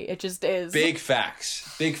sorry. It just is. Big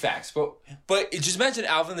facts. Big facts. But just imagine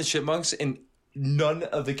Alvin and the Chipmunks and none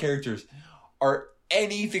of the characters are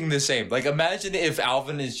anything the same. Like, imagine if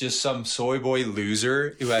Alvin is just some soy boy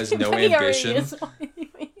loser who has no ambition.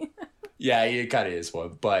 Yeah, he kind of is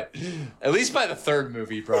one, but at least by the third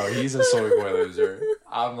movie, bro, he's a soy boy loser.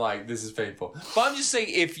 I'm like, this is painful. But I'm just saying,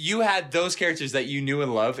 if you had those characters that you knew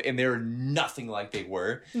and loved, and they were nothing like they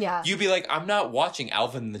were, you'd be like, I'm not watching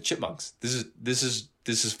Alvin and the Chipmunks. This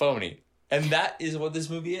is phony, and that is what this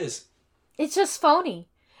movie is. It's just phony.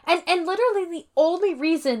 And literally the only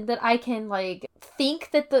reason that I can, like, think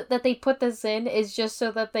that they put this in is just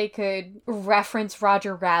so that they could reference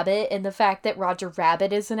Roger Rabbit and the fact that Roger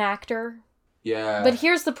Rabbit is an actor. Yeah. But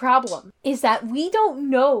here's the problem, is that we don't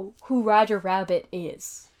know who Roger Rabbit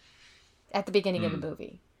is at the beginning of the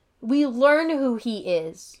movie. We learn who he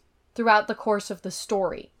is throughout the course of the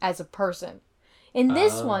story as a person. In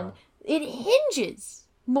this one, it hinges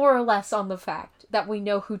more or less on the fact that we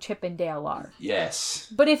know who Chip and Dale are.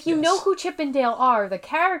 Yes. But if you know who Chip and Dale are, the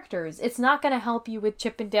characters, it's not going to help you with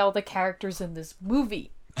Chip and Dale, the characters in this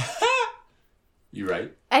movie. You're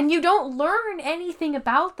right. And you don't learn anything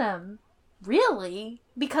about them, really,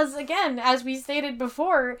 because again, as we stated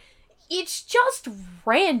before, it's just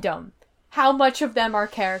random how much of them are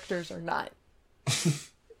characters or not.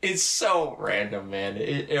 It's so random, man.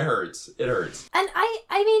 It hurts. It hurts. And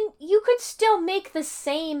I mean, you could still make the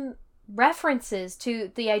same references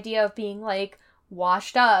to the idea of being, like,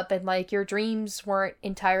 washed up and, like, your dreams weren't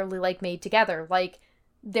entirely, like, made together. Like,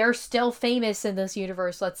 they're still famous in this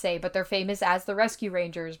universe, let's say, but they're famous as the Rescue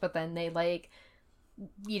Rangers, but then they, like,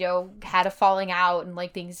 you know, had a falling out and,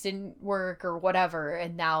 like, things didn't work or whatever,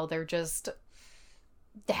 and now they're just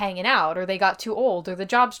hanging out, or they got too old, or the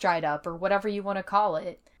job's dried up, or whatever you want to call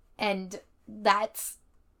it. And that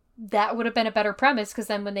would have been a better premise, because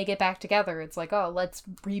then when they get back together, it's like, oh, let's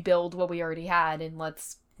rebuild what we already had, and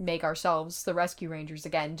let's make ourselves the Rescue Rangers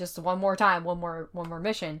again, just one more time, one more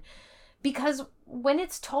mission. Because when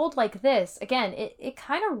it's told like this, again, it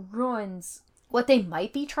kind of ruins what they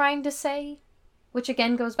might be trying to say, which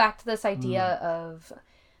again goes back to this idea of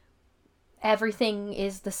everything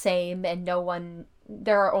is the same and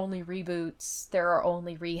there are only reboots, there are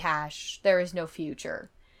only rehash, there is no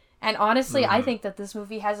future. And honestly, I think that this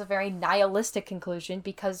movie has a very nihilistic conclusion,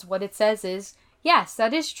 because what it says is, yes,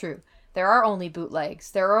 that is true. There are only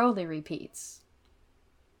bootlegs. There are only repeats.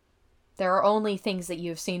 There are only things that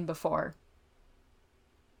you've seen before.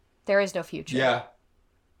 There is no future. Yeah.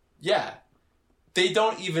 Yeah. They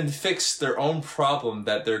don't even fix their own problem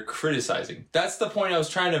that they're criticizing. That's the point I was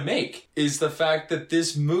trying to make, is the fact that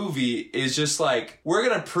this movie is just like, we're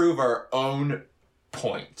going to prove our own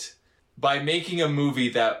point by making a movie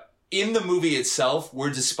that, in the movie itself,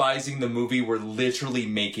 we're despising the movie we're literally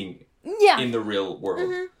making in the real world.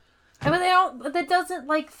 Mm-hmm. But that doesn't,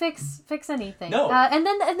 like, fix anything. No. And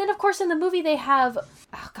then of course in the movie they have,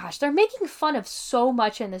 they're making fun of so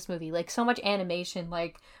much in this movie, like so much animation,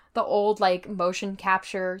 like the old, like, motion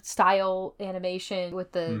capture style animation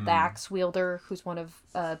with the axe wielder, who's one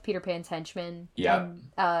of Peter Pan's henchmen. Yeah.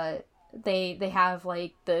 And they have,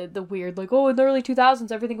 like, the weird, like, oh, in the early 2000s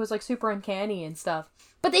everything was, like, super uncanny and stuff.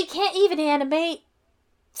 But they can't even animate,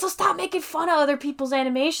 so stop making fun of other people's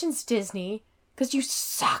animations, Disney, because you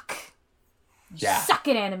suck. You suck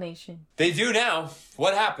at animation. They do now.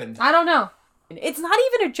 What happened? I don't know. It's not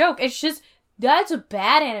even a joke. It's just, that's a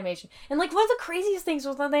bad animation. And, like, one of the craziest things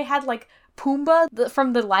was when they had, like, Pumbaa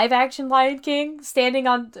from the live-action Lion King standing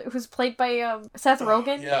on, who's played by Seth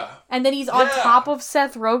Rogen. Yeah. And then he's on top of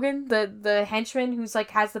Seth Rogen, the henchman who's,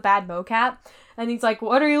 like, has the bad mocap. And he's like,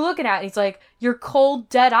 what are you looking at? And he's like, your cold,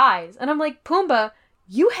 dead eyes. And I'm like, Pumbaa,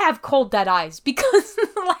 you have cold, dead eyes because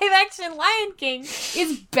the live-action Lion King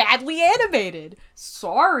is badly animated.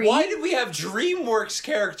 Sorry. Why did we have DreamWorks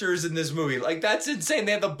characters in this movie? Like, that's insane.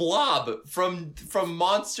 They had the Blob from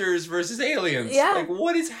Monsters vs. Aliens. Yeah. Like,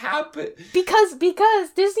 what is happening? Because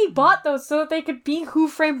Disney bought those so that they could be Who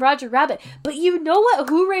Framed Roger Rabbit. But you know what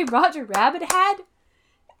Who Framed Roger Rabbit had?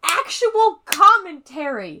 Actual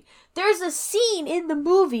commentary. There's a scene in the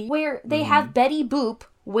movie where they have Betty Boop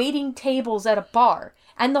waiting tables at a bar.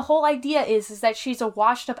 And the whole idea is that she's a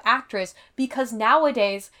washed up actress because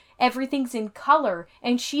nowadays everything's in color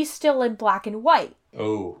and she's still in black and white.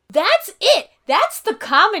 Oh. That's it. That's the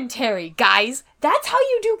commentary, guys. That's how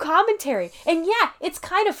you do commentary. And yeah, it's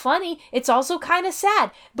kind of funny. It's also kind of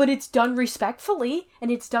sad, but it's done respectfully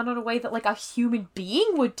and it's done in a way that like a human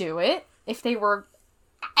being would do it if they were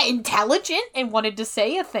intelligent and wanted to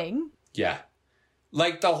say a thing. Yeah.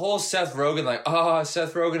 Like the whole Seth Rogen, like, oh,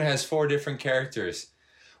 Seth Rogen has 4 different characters.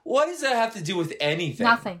 What does that have to do with anything?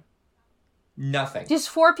 Nothing. Just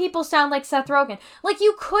 4 people sound like Seth Rogen. Like,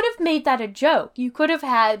 you could have made that a joke. You could have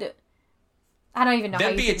had... I don't even know how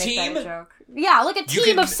you could make that a joke. Yeah, like a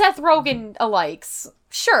team of Seth Rogen alikes.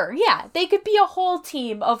 Sure, yeah. They could be a whole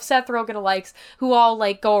team of Seth Rogen alikes who all,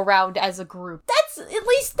 like, go around as a group.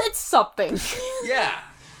 That's something. Yeah.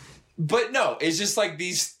 But no, it's just like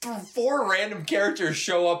these 4 random characters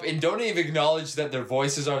show up and don't even acknowledge that their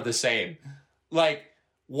voices are the same. Like,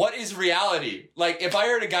 what is reality? Like, if I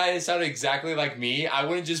heard a guy that sounded exactly like me, I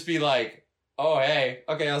wouldn't just be like, oh, hey,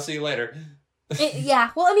 okay, I'll see you later.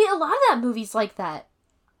 Yeah, well, I mean, a lot of that movie's like that.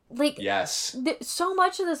 Like, yes. So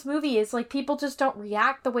much of this movie is, like, people just don't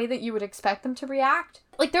react the way that you would expect them to react.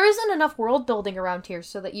 Like, there isn't enough world building around here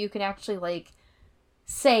so that you can actually, like,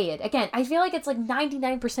 say it. Again, I feel like it's, like,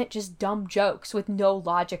 99% just dumb jokes with no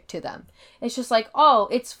logic to them. It's just like, oh,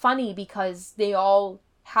 it's funny because they all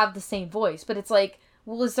have the same voice. But it's like,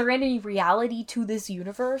 well, is there any reality to this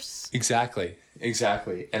universe? Exactly.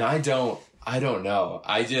 And I don't know.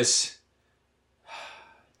 I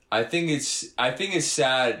think it's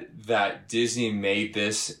sad that Disney made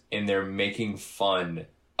this and they're making fun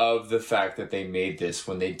of the fact that they made this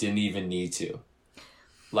when they didn't even need to.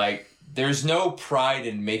 Like, there's no pride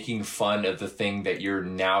in making fun of the thing that you're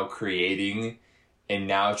now creating and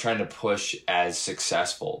now trying to push as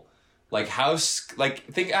successful. Like,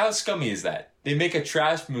 think how scummy is that? They make a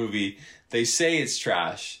trash movie, they say it's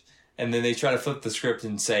trash, and then they try to flip the script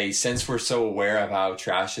and say, since we're so aware of how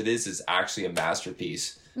trash it is, it's actually a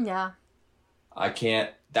masterpiece. Yeah.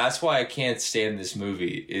 That's why I can't stand this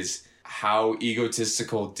movie, is how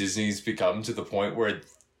egotistical Disney's become to the point where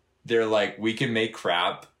they're like, we can make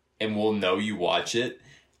crap and we'll know you watch it.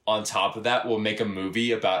 On top of that, we'll make a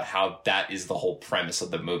movie about how that is the whole premise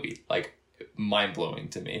of the movie. Like, mind-blowing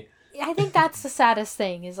to me. I think that's the saddest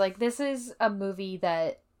thing, is like, this is a movie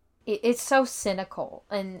that it's so cynical,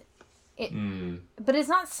 and but it's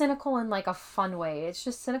not cynical in like a fun way. It's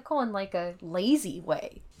just cynical in like a lazy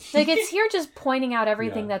way. Like, it's here just pointing out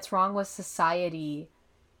everything that's wrong with society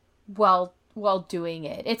while doing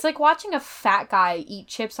it. It's like watching a fat guy eat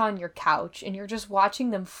chips on your couch and you're just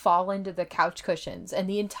watching them fall into the couch cushions, and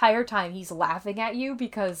the entire time he's laughing at you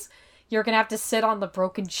because you're gonna have to sit on the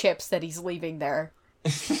broken chips that he's leaving there.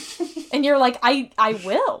 And you're like, I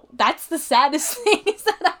will. That's the saddest thing, is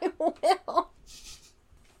that I will.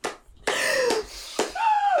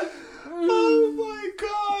 Oh my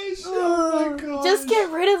gosh. Just get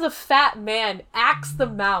rid of the fat man. Axe the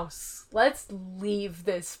mouse. Let's leave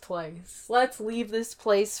this place. Let's leave this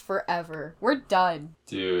place forever. We're done.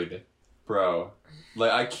 Dude, bro.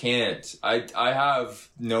 Like, I can't. I have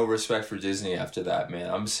no respect for Disney after that, man.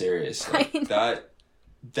 I'm serious. Like,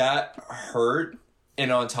 that hurt. And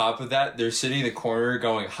on top of that, they're sitting in the corner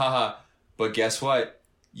going, haha, but guess what?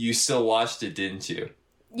 You still watched it, didn't you?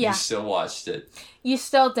 Yeah. You still watched it. You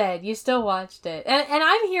still did. You still watched it. And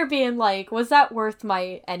I'm here being like, was that worth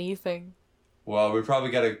my anything? Well, we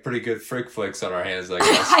probably got a pretty good Frick Flicks on our hands, I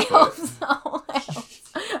guess. I hope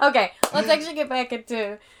so. Okay, let's actually get back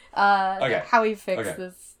into how we fix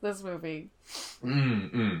this movie.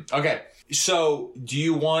 Okay, so do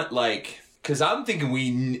you want, like... Because I'm thinking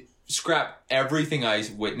we scrap everything I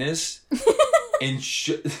witness... and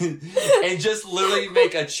just literally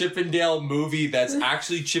make a Chip 'n Dale movie that's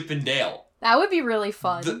actually Chip 'n Dale. That would be really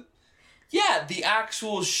fun. The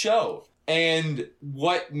actual show. And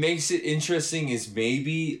what makes it interesting is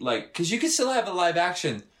maybe, like... Because you could still have a live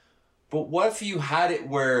action. But what if you had it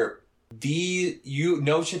where you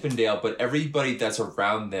know Chip 'n Dale, but everybody that's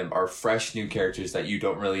around them are fresh new characters that you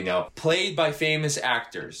don't really know. Played by famous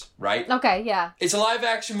actors, right? Okay, yeah. It's a live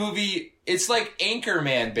action movie. It's like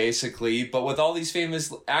Anchorman, basically, but with all these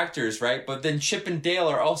famous actors, right? But then Chip 'n Dale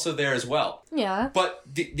are also there as well. Yeah. But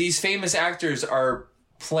these famous actors are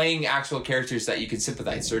playing actual characters that you can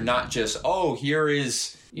sympathize. They're not just, oh, here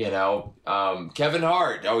is... Kevin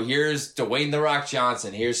Hart. Oh, here's Dwayne The Rock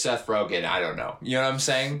Johnson. Here's Seth Rogen. I don't know. You know what I'm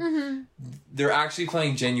saying? Mm-hmm. They're actually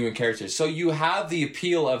playing genuine characters. So you have the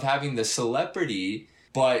appeal of having the celebrity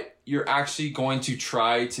but you're actually going to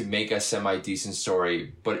try to make a semi-decent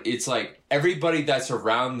story. But it's like everybody that's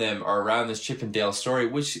around them are around this Chip and Dale story,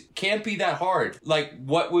 which can't be that hard. Like,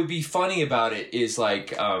 what would be funny about it is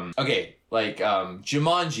like,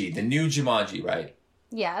 Jumanji, the new Jumanji, right?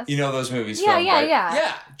 Yes. You know those movies Yeah, from, yeah, right? yeah.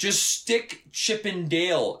 Yeah, just stick Chip and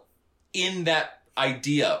Dale in that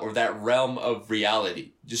idea or that realm of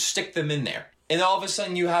reality. Just stick them in there. And all of a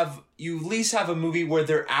sudden you at least have a movie where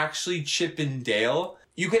they're actually Chip and Dale.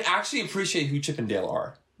 You can actually appreciate who Chip and Dale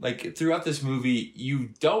are. Like, throughout this movie, you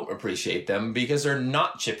don't appreciate them because they're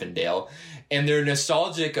not Chip and Dale. And they're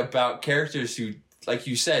nostalgic about characters who, like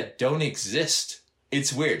you said, don't exist.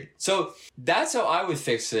 It's weird. So that's how I would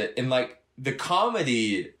fix it. And like the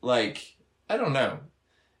comedy, like, I don't know.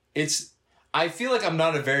 I feel like I'm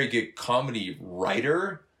not a very good comedy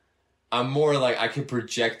writer. I'm more like I could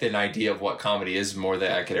project an idea of what comedy is more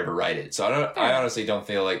than I could ever write it. So I honestly don't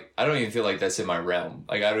feel like, I don't even feel like that's in my realm.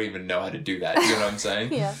 Like, I don't even know how to do that. You know what I'm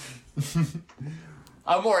saying? Yeah.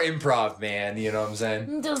 I'm more improv, man. You know what I'm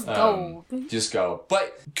saying? Just go. Just go.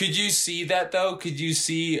 But could you see that, though? Could you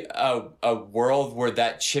see a world where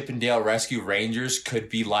that Chip and Dale Rescue Rangers could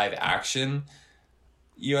be live action?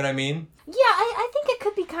 You know what I mean? Yeah, I think it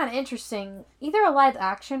could be kind of interesting. Either a live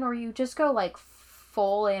action or you just go, like,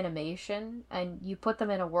 full animation and you put them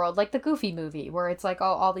in a world like the Goofy movie where it's like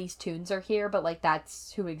all these toons are here, but like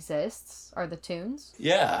that's who exists are the toons.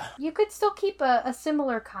 Yeah. You could still keep a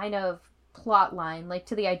similar kind of plot line, like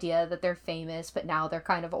to the idea that they're famous, but now they're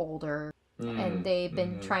kind of older and they've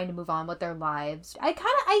been trying to move on with their lives. I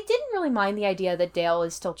didn't really mind the idea that Dale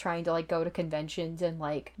is still trying to like go to conventions and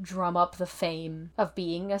like drum up the fame of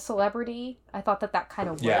being a celebrity. I thought that kind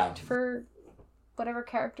of worked for whatever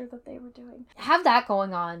character that they were doing. Have that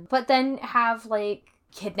going on, but then have like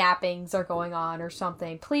kidnappings are going on or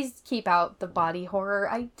something. Please keep out the body horror.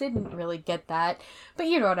 I didn't really get that, but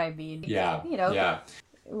you know what I mean. Yeah. You know. Yeah.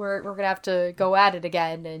 We're gonna have to go at it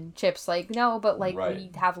again, and Chip's like, no, but like Right.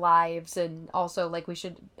 we have lives, and also like we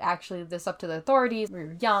should actually leave this up to the authorities. We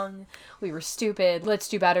were young, we were stupid, let's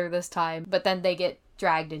do better this time. But then they get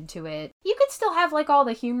dragged into it. You could still have like all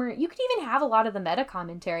the humor. You could even have a lot of the meta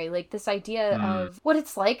commentary, like this idea of what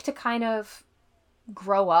it's like to kind of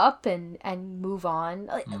grow up and move on.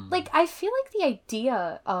 Like I feel like the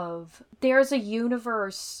idea of there's a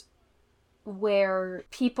universe where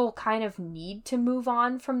people kind of need to move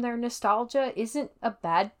on from their nostalgia isn't a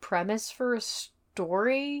bad premise for a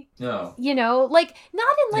story. No. You know, like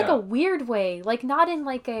not in like a weird way, like not in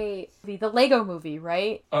like the Lego movie,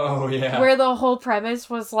 right? Oh yeah. Where the whole premise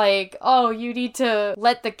was like, oh, you need to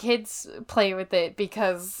let the kids play with it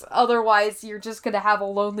because otherwise you're just gonna have a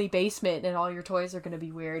lonely basement and all your toys are gonna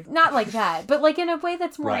be weird. Not like that, but like in a way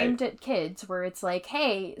that's more aimed at kids, where it's like,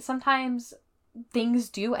 hey, sometimes things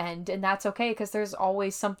do end and that's okay because there's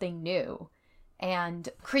always something new. And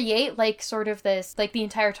create like sort of this, like the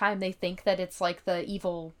entire time they think that it's like the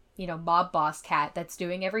evil, you know, mob boss cat that's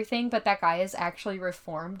doing everything, but that guy is actually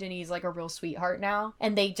reformed and he's like a real sweetheart now,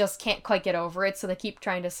 and they just can't quite get over it, so they keep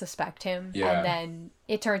trying to suspect him. And then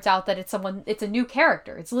it turns out that it's a new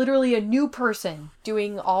character. It's literally a new person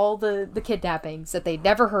doing all the kidnappings that they'd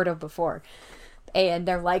never heard of before. And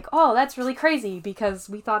they're like, oh, that's really crazy because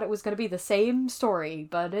we thought it was going to be the same story,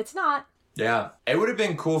 but it's not. Yeah. It would have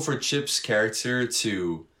been cool for Chip's character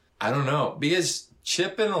to, I don't know, because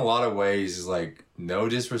Chip in a lot of ways is like, no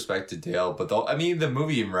disrespect to Dale, but the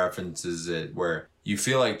movie even references it where you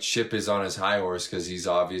feel like Chip is on his high horse because he's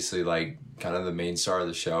obviously like kind of the main star of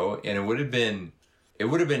the show. And it would have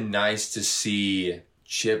been nice to see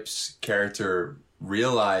Chip's character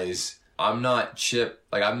realize, I'm not Chip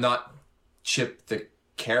the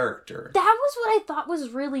character. That was what I thought was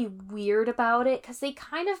really weird about it, because they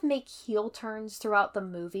kind of make heel turns throughout the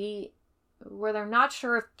movie where they're not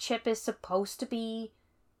sure if Chip is supposed to be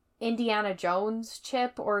Indiana Jones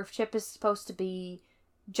Chip or if Chip is supposed to be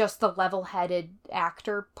just the level-headed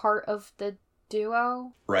actor part of the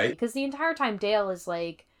duo. Right. Because the entire time Dale is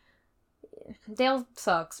like, Dale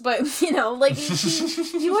sucks, but you know, like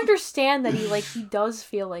you understand that he does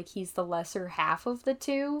feel like he's the lesser half of the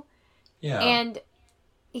two. Yeah. And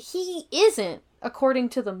he isn't, according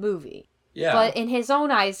to the movie. Yeah. But in his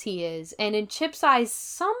own eyes, he is. And in Chip's eyes,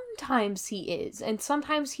 sometimes he is. And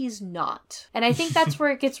sometimes he's not. And I think that's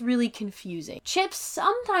where it gets really confusing. Chip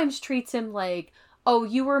sometimes treats him like, oh,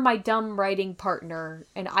 you were my dumb writing partner,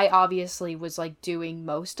 and I obviously was, like, doing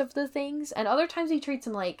most of the things. And other times he treats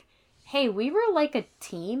him like, hey, we were like a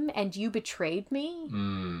team, and you betrayed me.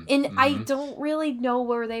 I don't really know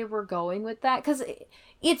where they were going with that, because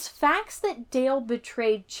it's facts that Dale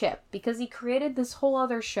betrayed Chip, because he created this whole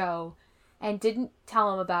other show, and didn't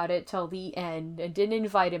tell him about it till the end and didn't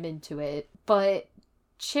invite him into it. But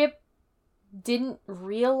Chip didn't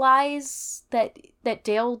realize that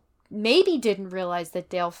Dale, maybe didn't realize that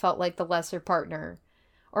Dale felt like the lesser partner.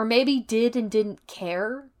 Or maybe did and didn't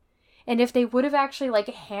care. And if they would have actually, like,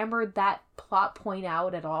 hammered that plot point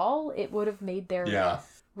out at all, it would have made their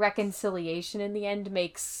reconciliation in the end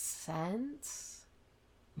make sense.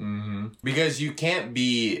 Mm-hmm. Because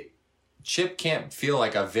Chip can't feel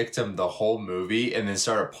like a victim the whole movie and then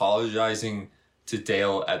start apologizing to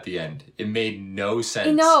Dale at the end. It made no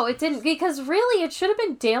sense. No, it didn't, because really it should have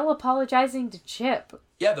been Dale apologizing to Chip.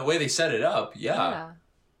 Yeah, the way they set it up, yeah.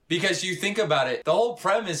 Because you think about it, the whole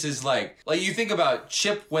premise is like you think about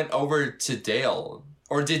Chip went over to Dale,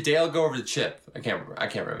 or did Dale go over to Chip? I can't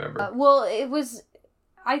remember. Well,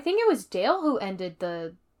 I think it was Dale who ended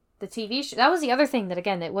the TV show. That was the other thing that,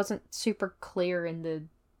 again, it wasn't super clear in the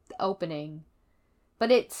opening.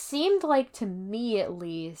 But it seemed like, to me at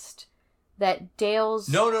least, that Dale's...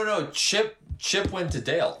 No. Chip went to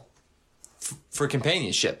Dale for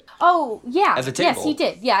companionship. Oh, yeah. At the table. Yes, he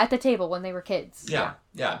did. Yeah, at the table when they were kids. Yeah.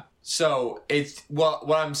 So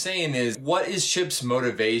what I'm saying is, what is Chip's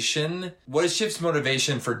motivation? What is Chip's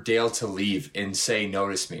motivation for Dale to leave and say,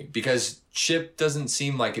 notice me? Because Chip doesn't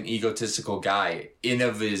seem like an egotistical guy in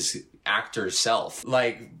of his actor self.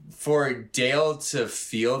 Like, for Dale to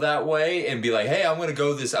feel that way and be like, hey, I'm going to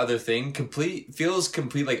go this other thing, feels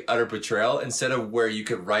complete like utter betrayal, instead of where you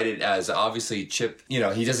could write it as, obviously Chip,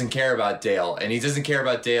 he doesn't care about Dale, and he doesn't care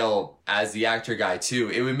about Dale as the actor guy too.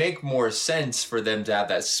 It would make more sense for them to have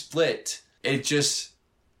that split. It just,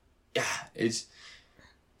 it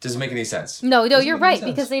doesn't make any sense. No, you're right,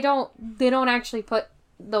 because they don't actually put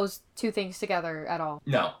those two things together at all.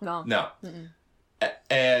 No. Mm-mm.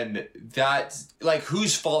 And that's, like,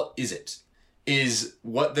 whose fault is it? Is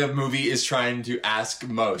what the movie is trying to ask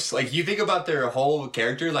most. Like, you think about their whole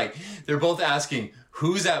character, like, they're both asking,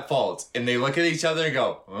 who's at fault? And they look at each other and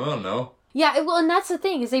go, I don't know. Yeah, well, and that's the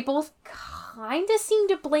thing, is they both kind of seem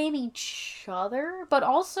to blame each other, but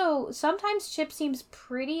also, sometimes Chip seems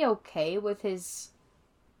pretty okay with his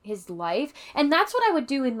life, and that's what I would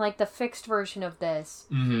do in, like, the fixed version of this.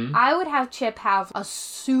 Mm-hmm. I would have Chip have a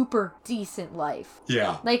super decent life.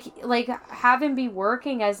 Yeah. Like have him be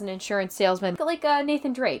working as an insurance salesman, like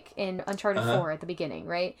Nathan Drake in Uncharted 4 at the beginning,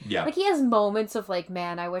 right? Yeah. Like, he has moments of, like,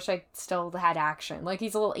 man, I wish I still had action. Like,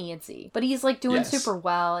 he's a little antsy, but he's, like, doing super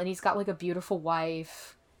well, and he's got, like, a beautiful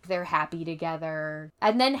wife. They're happy together.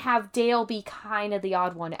 And then have Dale be kind of the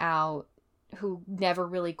odd one out, who never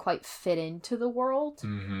really quite fit into the world.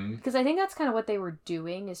 Mm-hmm. Because I think that's kind of what they were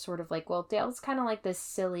doing, is sort of like, well, Dale's kind of like this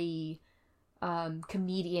silly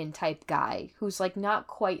comedian type guy who's, like, not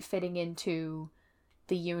quite fitting into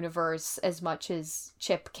the universe as much as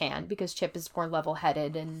Chip can, because Chip is more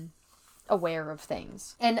level-headed and aware of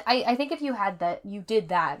things. And I think if you did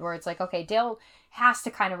that, where it's like, okay, Dale has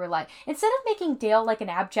to kind of rely, instead of making Dale like an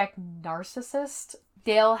abject narcissist,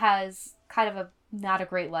 Dale has kind of not a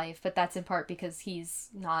great life, but that's in part because he's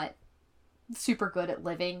not super good at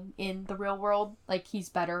living in the real world. Like, he's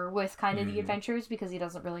better with kind of the adventures because he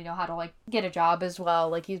doesn't really know how to, like, get a job as well.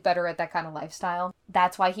 Like, he's better at that kind of lifestyle.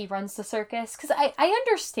 That's why he runs the circus. Because I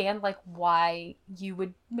understand, like, why you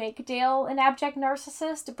would make Dale an abject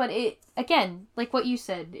narcissist, but it, again, like what you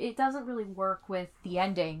said, it doesn't really work with the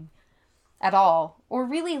ending at all. Or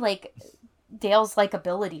really, like, Dale's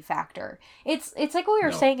likability factor. It's like what we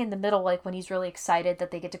were saying in the middle, like, when he's really excited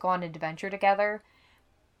that they get to go on an adventure together.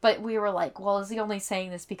 But we were like, well, is he only saying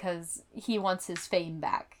this because he wants his fame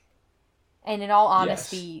back? And in all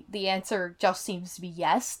honesty, the answer just seems to be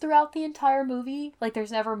yes throughout the entire movie. Like,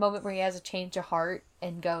 there's never a moment where he has a change of heart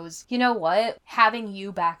and goes, you know what? Having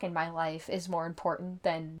you back in my life is more important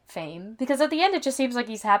than fame. Because at the end, it just seems like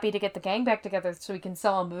he's happy to get the gang back together so he can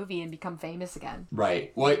sell a movie and become famous again.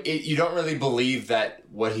 Right. Well, you don't really believe that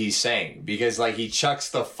what he's saying. Because, like, he chucks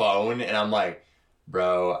the phone and I'm like,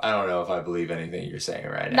 bro, I don't know if I believe anything you're saying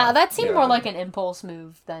right now. Nah, that seemed more like an impulse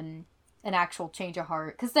move than an actual change of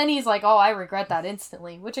heart. Because then he's like, oh, I regret that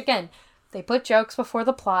instantly. Which, again, they put jokes before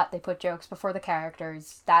the plot. They put jokes before the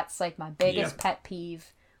characters. That's, like, my biggest pet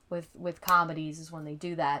peeve with comedies, is when they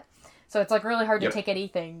do that. So it's, like, really hard to take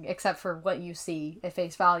anything except for what you see at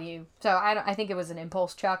face value. So I think it was an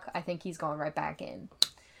impulse chuck. I think he's going right back in.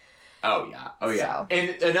 Oh, yeah. So.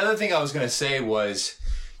 And another thing I was going to say was,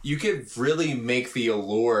 you could really make the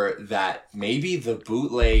allure that maybe the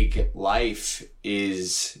bootleg life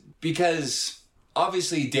is... Because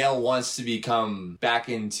obviously Dale wants to become back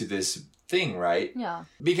into this thing, right? Yeah.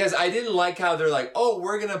 Because I didn't like how they're like, oh,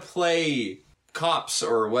 we're going to play cops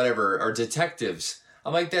or whatever, or detectives.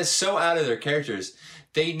 I'm like, that's so out of their characters.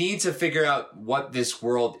 they need to figure out what this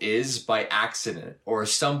world is by accident or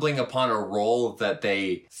stumbling upon a role that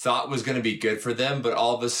they thought was going to be good for them, but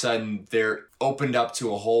all of a sudden they're opened up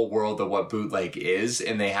to a whole world of what bootleg is,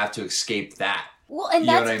 and they have to escape that. Well, and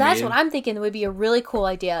You know that's what I what I'm thinking would be a really cool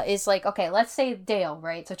idea is like, okay, let's say Dale,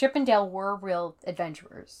 right? So Chip and Dale were real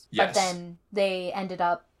adventurers. Yes. But then they ended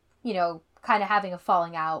up, you know, kind of having a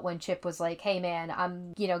falling out when Chip was like, hey man,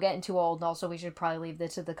 I'm, you know, getting too old, and also we should probably leave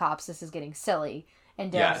this to the cops. This is getting silly.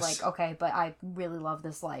 And Dale's Yes. like, okay, but I really love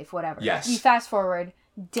this life, whatever. Yes. You fast forward,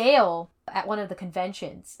 Dale, at one of the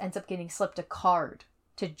conventions, ends up getting slipped a card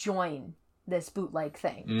to join this bootleg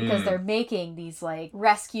thing because they're making these like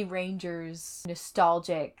Rescue Rangers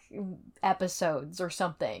nostalgic episodes or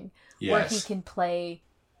something where he Yes. can play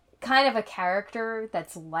kind of a character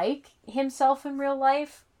that's like himself in real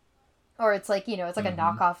life, or it's like, you know, it's like a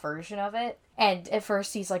knockoff version of it. And at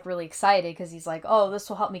first he's like really excited because he's like, oh, this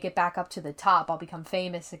will help me get back up to the top, I'll become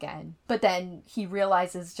famous again. But then he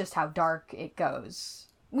realizes just how dark it goes,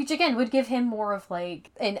 which again would give him more of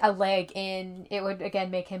like a leg in. It would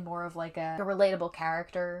again make him more of like a relatable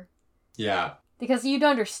character. Yeah. Because you'd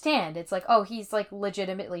understand. It's like, oh, he's like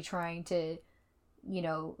legitimately trying to, you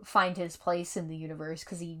know, find his place in the universe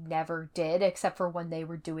because he never did except for when they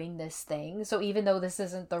were doing this thing. So even though this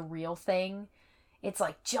isn't the real thing, it's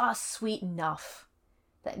like just sweet enough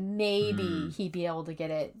that maybe he'd be able to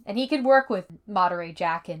get it. And he could work with Monterey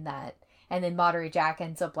Jack in that. And then Monterey Jack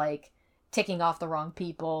ends up like ticking off the wrong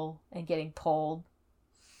people and getting pulled,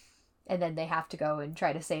 and then they have to go and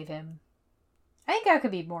try to save him. I think that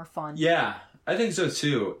could be more fun. Yeah, I think so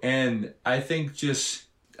too. And I think just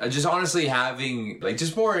honestly having like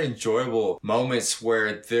just more enjoyable moments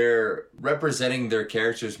where they're representing their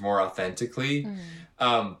characters more authentically.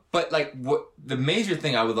 But like what the major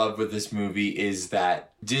thing I would love with this movie is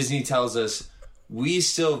that Disney tells us we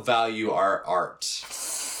still value our art.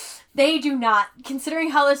 They do not. Considering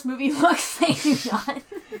how this movie looks, they do not.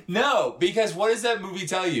 No, because what does that movie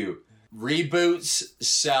tell you? Reboots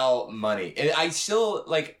sell money. And I still,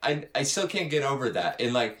 like, I still can't get over that.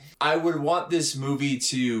 And, like, I would want this movie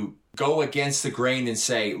to go against the grain and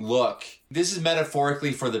say, look, this is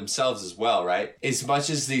metaphorically for themselves as well, right? As much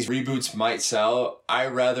as these reboots might sell, I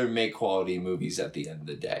rather make quality movies at the end of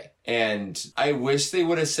the day. And I wish they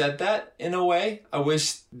would have said that in a way. I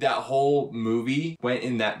wish that whole movie went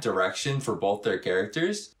in that direction for both their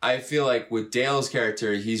characters. I feel like with Dale's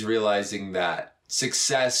character, he's realizing that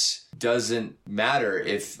success doesn't matter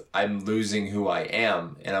if I'm losing who I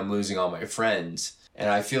am and I'm losing all my friends. And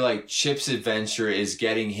I feel like Chip's adventure is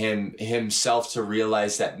getting himself to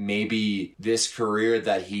realize that maybe this career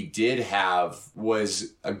that he did have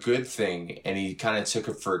was a good thing, and he kind of took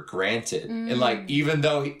it for granted. And like, even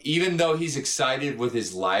though he's excited with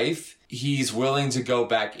his life, he's willing to go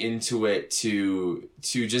back into it to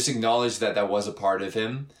just acknowledge that that was a part of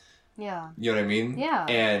him. Yeah. You know what I mean? Yeah.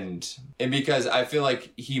 And because I feel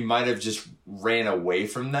like he might have just ran away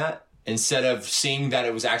from that instead of seeing that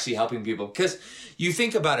it was actually helping people. Because you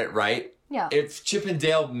think about it, right? Yeah. If Chip and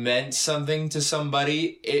Dale meant something to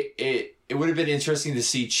somebody, it would have been interesting to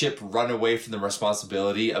see Chip run away from the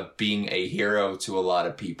responsibility of being a hero to a lot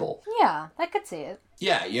of people. Yeah, I could see it.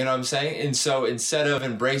 Yeah, you know what I'm saying? And so instead of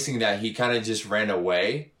embracing that, he kind of just ran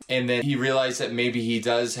away. And then he realized that maybe he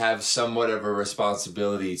does have somewhat of a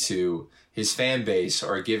responsibility to his fan base,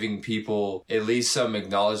 or giving people at least some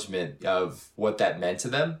acknowledgement of what that meant to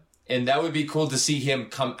them. And that would be cool to see him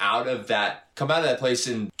come out of that place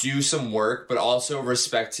and do some work, but also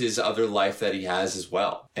respect his other life that he has as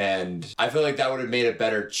well. And I feel like that would have made a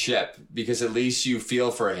better Chip, because at least you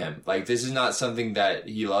feel for him. Like, this is not something that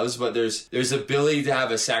he loves, but there's ability to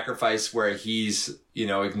have a sacrifice where he's, you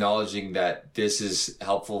know, acknowledging that this is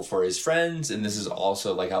helpful for his friends, and this is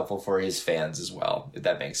also like helpful for his fans as well, if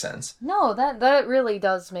that makes sense. No, that really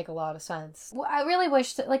does make a lot of sense. Well, I really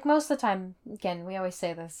wish that, like, most of the time, again, we always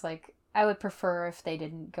say this, like, I would prefer if they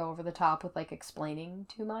didn't go over the top with, like, explaining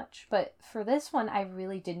too much. But for this one, I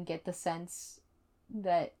really didn't get the sense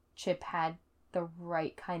that Chip had the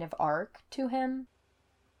right kind of arc to him.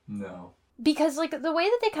 No. Because, like, the way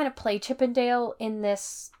that they kind of play Chip and Dale in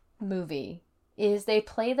this movie is they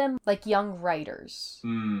play them like young writers.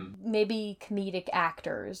 Maybe comedic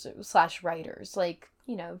actors / writers. Like,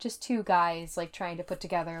 you know, just two guys, like, trying to put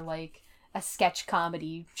together, like, a sketch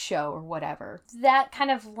comedy show or whatever. That kind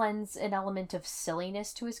of lends an element of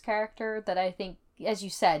silliness to his character that I think, as you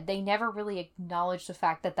said, they never really acknowledge the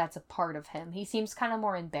fact that that's a part of him. He seems kind of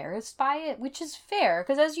more embarrassed by it, which is fair,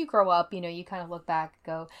 because as you grow up, you know, you kind of look back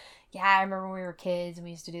and go, yeah, I remember when we were kids and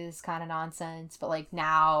we used to do this kind of nonsense, but like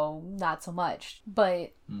now, not so much.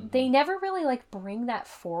 But they never really like bring that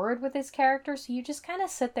forward with his character, so you just kind of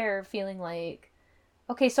sit there feeling like,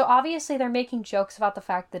 okay, so obviously they're making jokes about the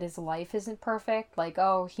fact that his life isn't perfect. Like,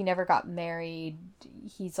 oh, he never got married.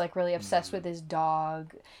 He's like really obsessed with his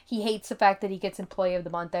dog. He hates the fact that he gets Employee of the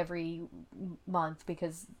Month every month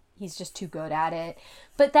because he's just too good at it.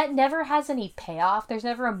 But that never has any payoff. There's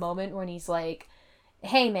never a moment when he's like,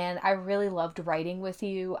 hey man, I really loved writing with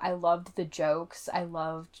you. I loved the jokes. I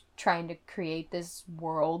loved trying to create this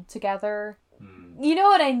world together. You know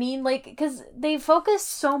what I mean? Like, because they focus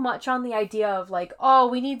so much on the idea of like, oh,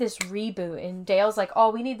 we need this reboot. And Dale's like,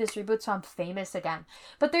 oh, we need this reboot so I'm famous again.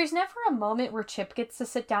 But there's never a moment where Chip gets to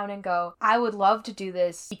sit down and go, I would love to do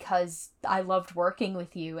this because I loved working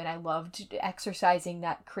with you and I loved exercising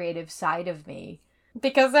that creative side of me.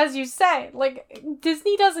 Because as you say, like,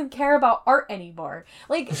 Disney doesn't care about art anymore.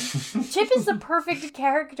 Like, Chip is the perfect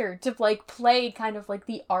character to, like, play kind of, like,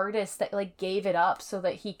 the artist that, like, gave it up so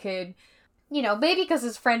that he could, you know, maybe because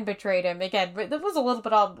his friend betrayed him. Again, that was a little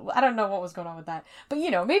bit odd. I don't know what was going on with that. But, you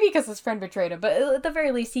know, maybe because his friend betrayed him. But at the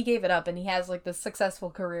very least, he gave it up and he has, like, this successful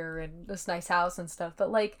career and this nice house and stuff.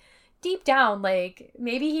 But, like, deep down, like,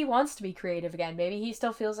 maybe he wants to be creative again. Maybe he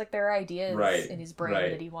still feels like there are ideas in his brain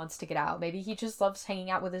that he wants to get out. Maybe he just loves hanging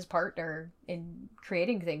out with his partner and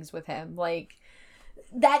creating things with him. Like,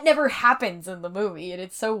 that never happens in the movie, and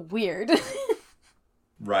it's so weird.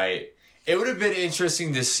 Right. It would have been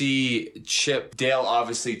interesting to see Dale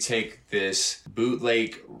obviously take this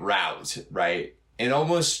bootleg route, right? And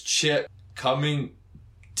almost Chip coming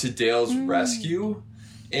to Dale's rescue.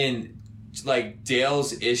 And like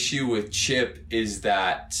Dale's issue with Chip is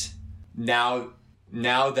that now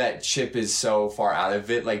that Chip is so far out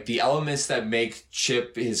of it, like the elements that make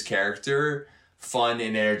Chip, his character, fun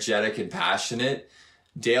and energetic and passionate,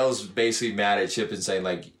 Dale's basically mad at Chip and saying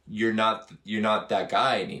like, you're not that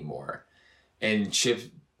guy anymore. And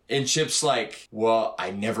Chip's like, well,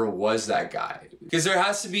 I never was that guy. Because there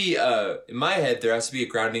has to be in my head, there has to be a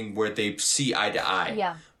grounding where they see eye to eye.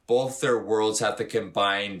 Yeah. Both their worlds have to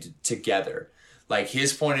combine together. Like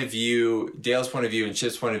his point of view, Dale's point of view, and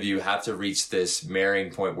Chip's point of view have to reach this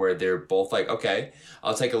marrying point where they're both like, okay,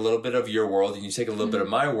 I'll take a little bit of your world and you take a little bit of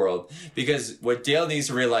my world. Because what Dale needs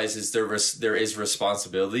to realize is there is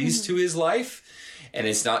responsibilities to his life. And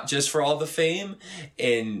it's not just for all the fame.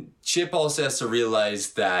 And Chip also has to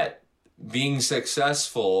realize that being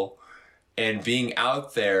successful and being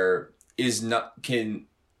out there can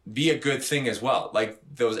be a good thing as well. Like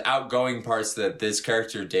those outgoing parts that this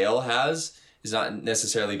character Dale has is not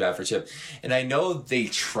necessarily bad for Chip. And I know they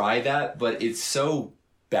try that, but it's so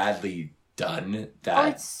badly done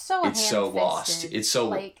that it's so lost. It's so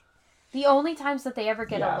like the only times that they ever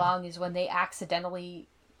get along is when they accidentally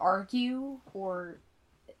argue or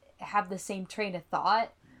have the same train of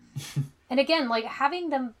thought. And again, like having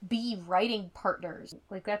them be writing partners,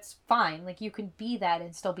 like that's fine. Like you can be that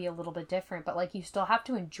and still be a little bit different, but like you still have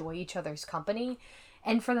to enjoy each other's company.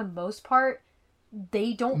 And for the most part,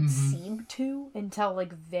 they don't seem to until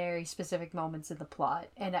like very specific moments in the plot.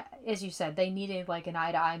 And as you said, they needed like an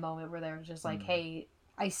eye to eye moment where they were just like, hey,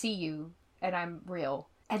 I see you and I'm real.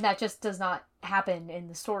 And that just does not happen in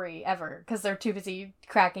the story ever because they're too busy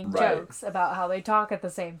cracking jokes about how they talk at the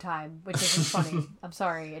same time, which isn't funny. I'm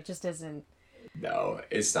sorry, it just isn't. No,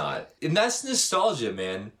 it's not. And that's nostalgia,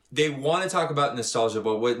 man. They want to talk about nostalgia,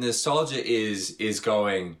 but what nostalgia is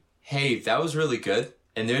going, hey, that was really good.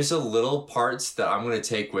 And there's a little parts that I'm going to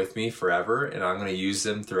take with me forever and I'm going to use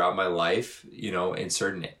them throughout my life, you know, in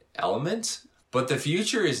certain elements. But the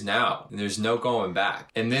future is now, and there's no going back.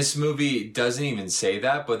 And this movie doesn't even say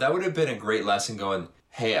that, but that would have been a great lesson going,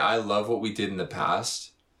 hey, I love what we did in the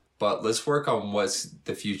past, but let's work on what's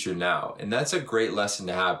the future now. And that's a great lesson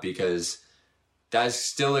to have because that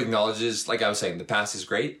still acknowledges, like I was saying, the past is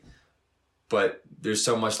great, but there's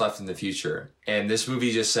so much left in the future. And this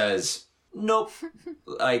movie just says, nope,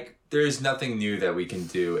 like there's nothing new that we can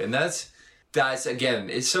do. And that's again,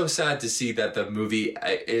 it's so sad to see that the movie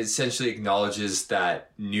essentially acknowledges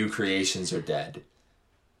that new creations are dead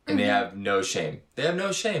and they have no shame. They have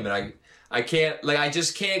no shame. And I can't, like, I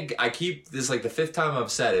just can't, I keep this like the fifth time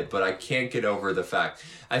I've said it, but I can't get over the fact.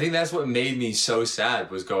 I think that's what made me so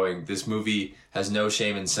sad was going, this movie has no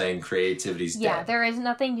shame in saying creativity's dead. Yeah, there is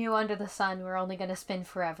nothing new under the sun. We're only going to spin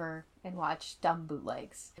forever and watch dumb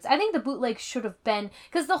bootlegs. I think the bootlegs should have been,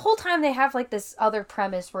 because the whole time they have like this other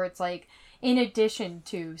premise where it's like, in addition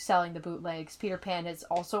to selling the bootlegs, Peter Pan is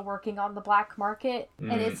also working on the black market.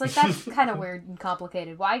 And it's like, that's kind of weird and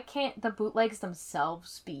complicated. Why can't the bootlegs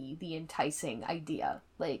themselves be the enticing idea?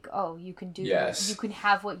 Like, oh, you can do, you can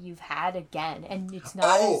have what you've had again. And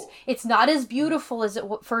it's not as beautiful as it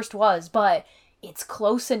first was, but it's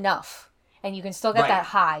close enough. And you can still get that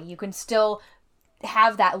high. You can still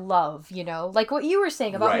have that love, you know? Like what you were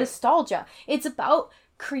saying about nostalgia. It's about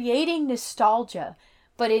creating nostalgia,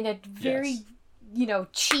 but in a very, you know,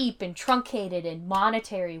 cheap and truncated and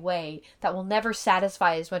monetary way that will never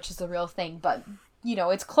satisfy as much as the real thing. But, you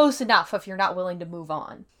know, it's close enough if you're not willing to move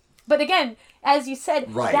on. But again, as you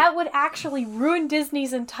said, that would actually ruin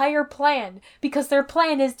Disney's entire plan, because their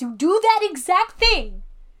plan is to do that exact thing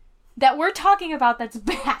that we're talking about that's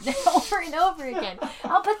bad over and over again.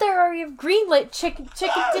 I'll bet they're already greenlit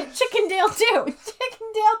Chickendale 2.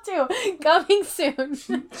 Chickendale 2 coming soon.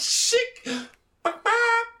 Chickendale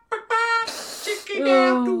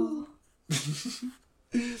 2.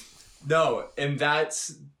 No, and that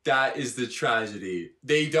is the tragedy.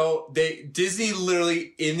 Disney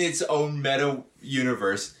literally in its own meta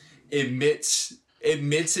universe admits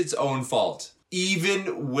its own fault.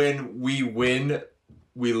 Even when we win,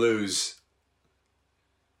 we lose.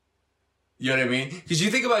 You know what I mean? Because you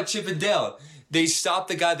think about Chip and Dale, they stopped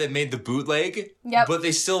the guy that made the bootleg, but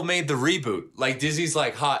they still made the reboot. Like, Disney's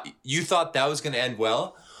like, you thought that was going to end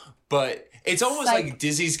well? But it's almost like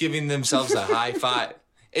Disney's giving themselves a high five.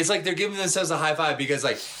 It's like they're giving themselves a high five because,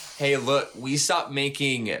 like, hey, look, we stopped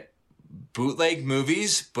making bootleg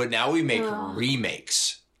movies, but now we make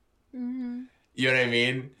remakes. Mm-hmm. You know what I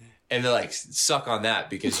mean? And they're like, suck on that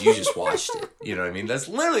because you just watched it. You know what I mean? That's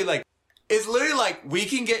literally like, it's literally like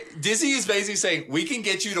Disney is basically saying, we can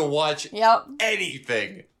get you to watch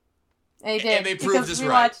anything. They did. And they proved us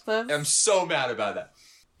right. I'm so mad about that.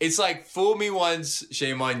 It's like, fool me once,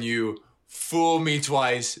 shame on you. Fool me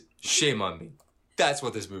twice, shame on me. That's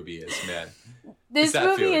what this movie is, man. This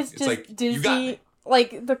movie is just like, Disney,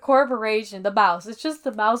 like the corporation, the mouse. It's just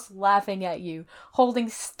the mouse laughing at you, holding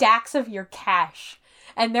stacks of your cash.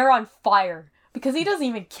 And they're on fire because he doesn't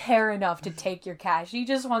even care enough to take your cash. He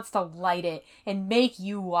just wants to light it and make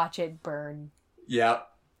you watch it burn. Yeah.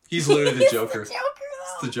 He's literally the Joker. It's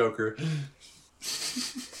the Joker.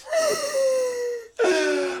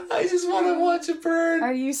 I just want to watch it burn.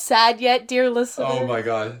 Are you sad yet, dear listener? Oh my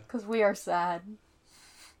god. Because we are sad.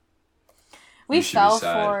 We fell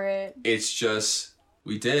for it. It's just,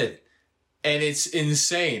 we did. And it's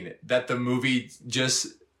insane that the movie just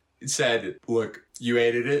said, look, you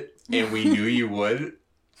hated it, and we knew you would,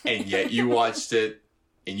 and yet you watched it,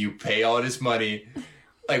 and you pay all this money.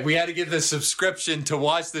 Like, we had to get the subscription to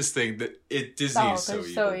watch this thing. Disney is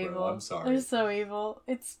so evil. Bro. I'm sorry. They're so evil.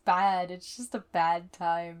 It's bad. It's just a bad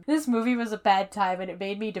time. This movie was a bad time, and it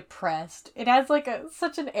made me depressed. It has, like,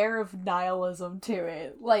 such an air of nihilism to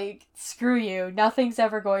it. Like, screw you. Nothing's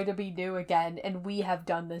ever going to be new again, and we have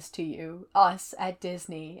done this to you. Us at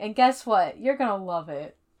Disney. And guess what? You're gonna love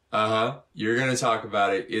it. You're going to talk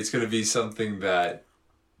about it. It's going to be something that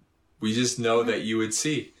we just know that you would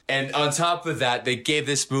see. And on top of that, they gave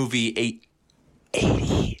this movie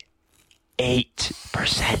 88%.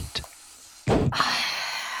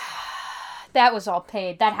 That was all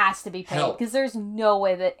paid. That has to be paid. Because there's no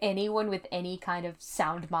way that anyone with any kind of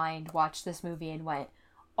sound mind watched this movie and went,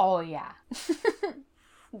 oh yeah.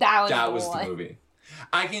 that was the movie.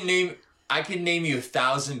 I can name you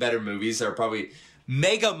 1,000 better movies that are probably...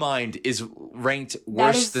 Megamind is ranked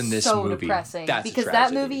worse than this movie. That is so depressing. That's because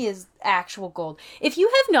that movie is actual gold. If you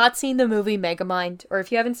have not seen the movie Megamind, or if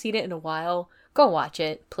you haven't seen it in a while, go watch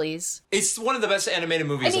it, please. It's one of the best animated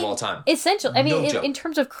movies of all time. Essentially. I mean, in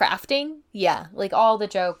terms of crafting, yeah. Like, all the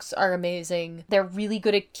jokes are amazing. They're really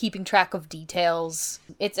good at keeping track of details.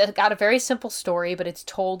 It's got a very simple story, but it's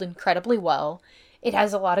told incredibly well. It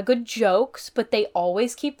has a lot of good jokes, but they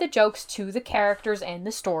always keep the jokes to the characters and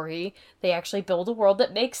the story. They actually build a world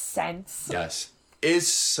that makes sense. Yes. It's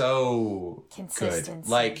so good.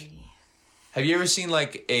 Like, have you ever seen,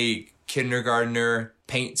 like, a kindergartner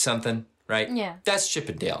paint something, right? Yeah. That's Chip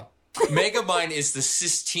and Dale. Megamind is the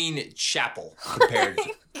Sistine Chapel compared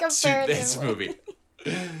to this movie.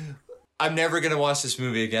 I'm never going to watch this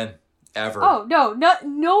movie again. Ever. Oh,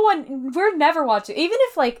 no one, we're never watching. Even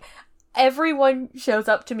if, like... everyone shows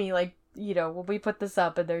up to me, like, you know, when we put this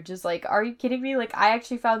up and they're just like, are you kidding me? Like, I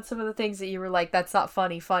actually found some of the things that you were like, that's not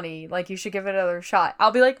funny. Like, you should give it another shot.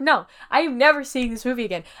 I'll be like, no, I am never seeing this movie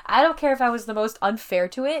again. I don't care if I was the most unfair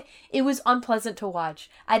to it. It was unpleasant to watch.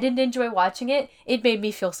 I didn't enjoy watching it. It made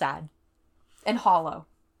me feel sad. And hollow.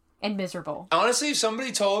 and miserable. Honestly, if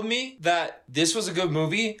somebody told me that this was a good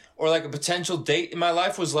movie or like a potential date in my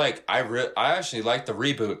life was like, I actually like the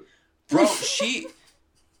reboot. Bro,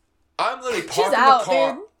 I'm literally parking the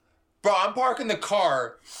car. Dude. Bro, I'm parking the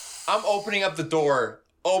car. I'm opening up the door,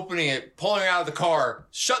 opening it, pulling her out of the car,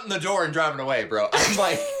 shutting the door and driving away, bro. I'm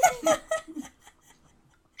like,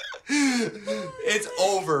 it's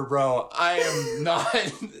over, bro. I am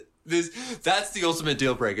not... That's the ultimate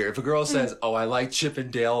deal breaker. If a girl says, "Oh, I like Chip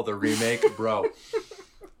and Dale the remake," bro,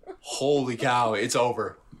 holy cow, it's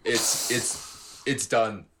over. It's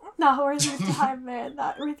done. Not worth your time, man.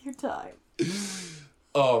 Not worth your time.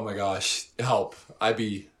 Oh my gosh, help! I'd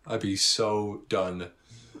be so done.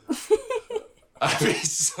 I'd be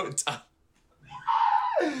so done.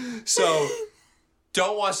 So,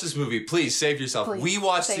 don't watch this movie. Please save yourself. Please, we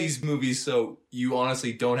watch these movies so you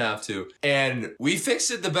honestly don't have to. And we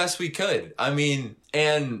fixed it the best we could. I mean,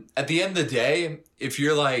 and at the end of the day, if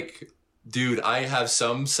you're like, dude, I have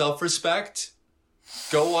some self-respect,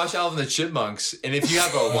 go watch Alvin and the Chipmunks. And if you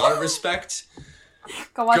have a lot of respect,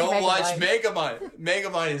 go watch Megamind.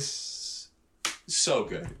 Megamind is so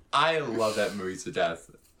good. I love that movie to death.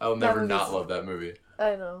 I'll never not love that movie.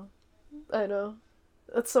 I know.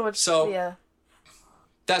 It's so much. So, yeah.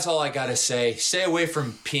 That's all I gotta say. Stay away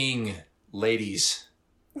from peeing ladies.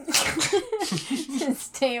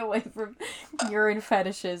 Stay away from urine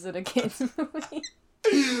fetishes in a kid's movie.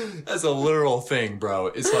 That's a literal thing, bro.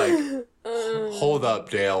 It's like, hold up,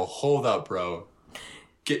 Dale. Hold up, bro.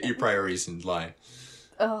 Get your priorities in line.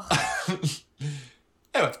 Anyway,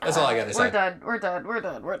 that's all I gotta say. We're done.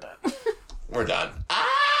 We're done.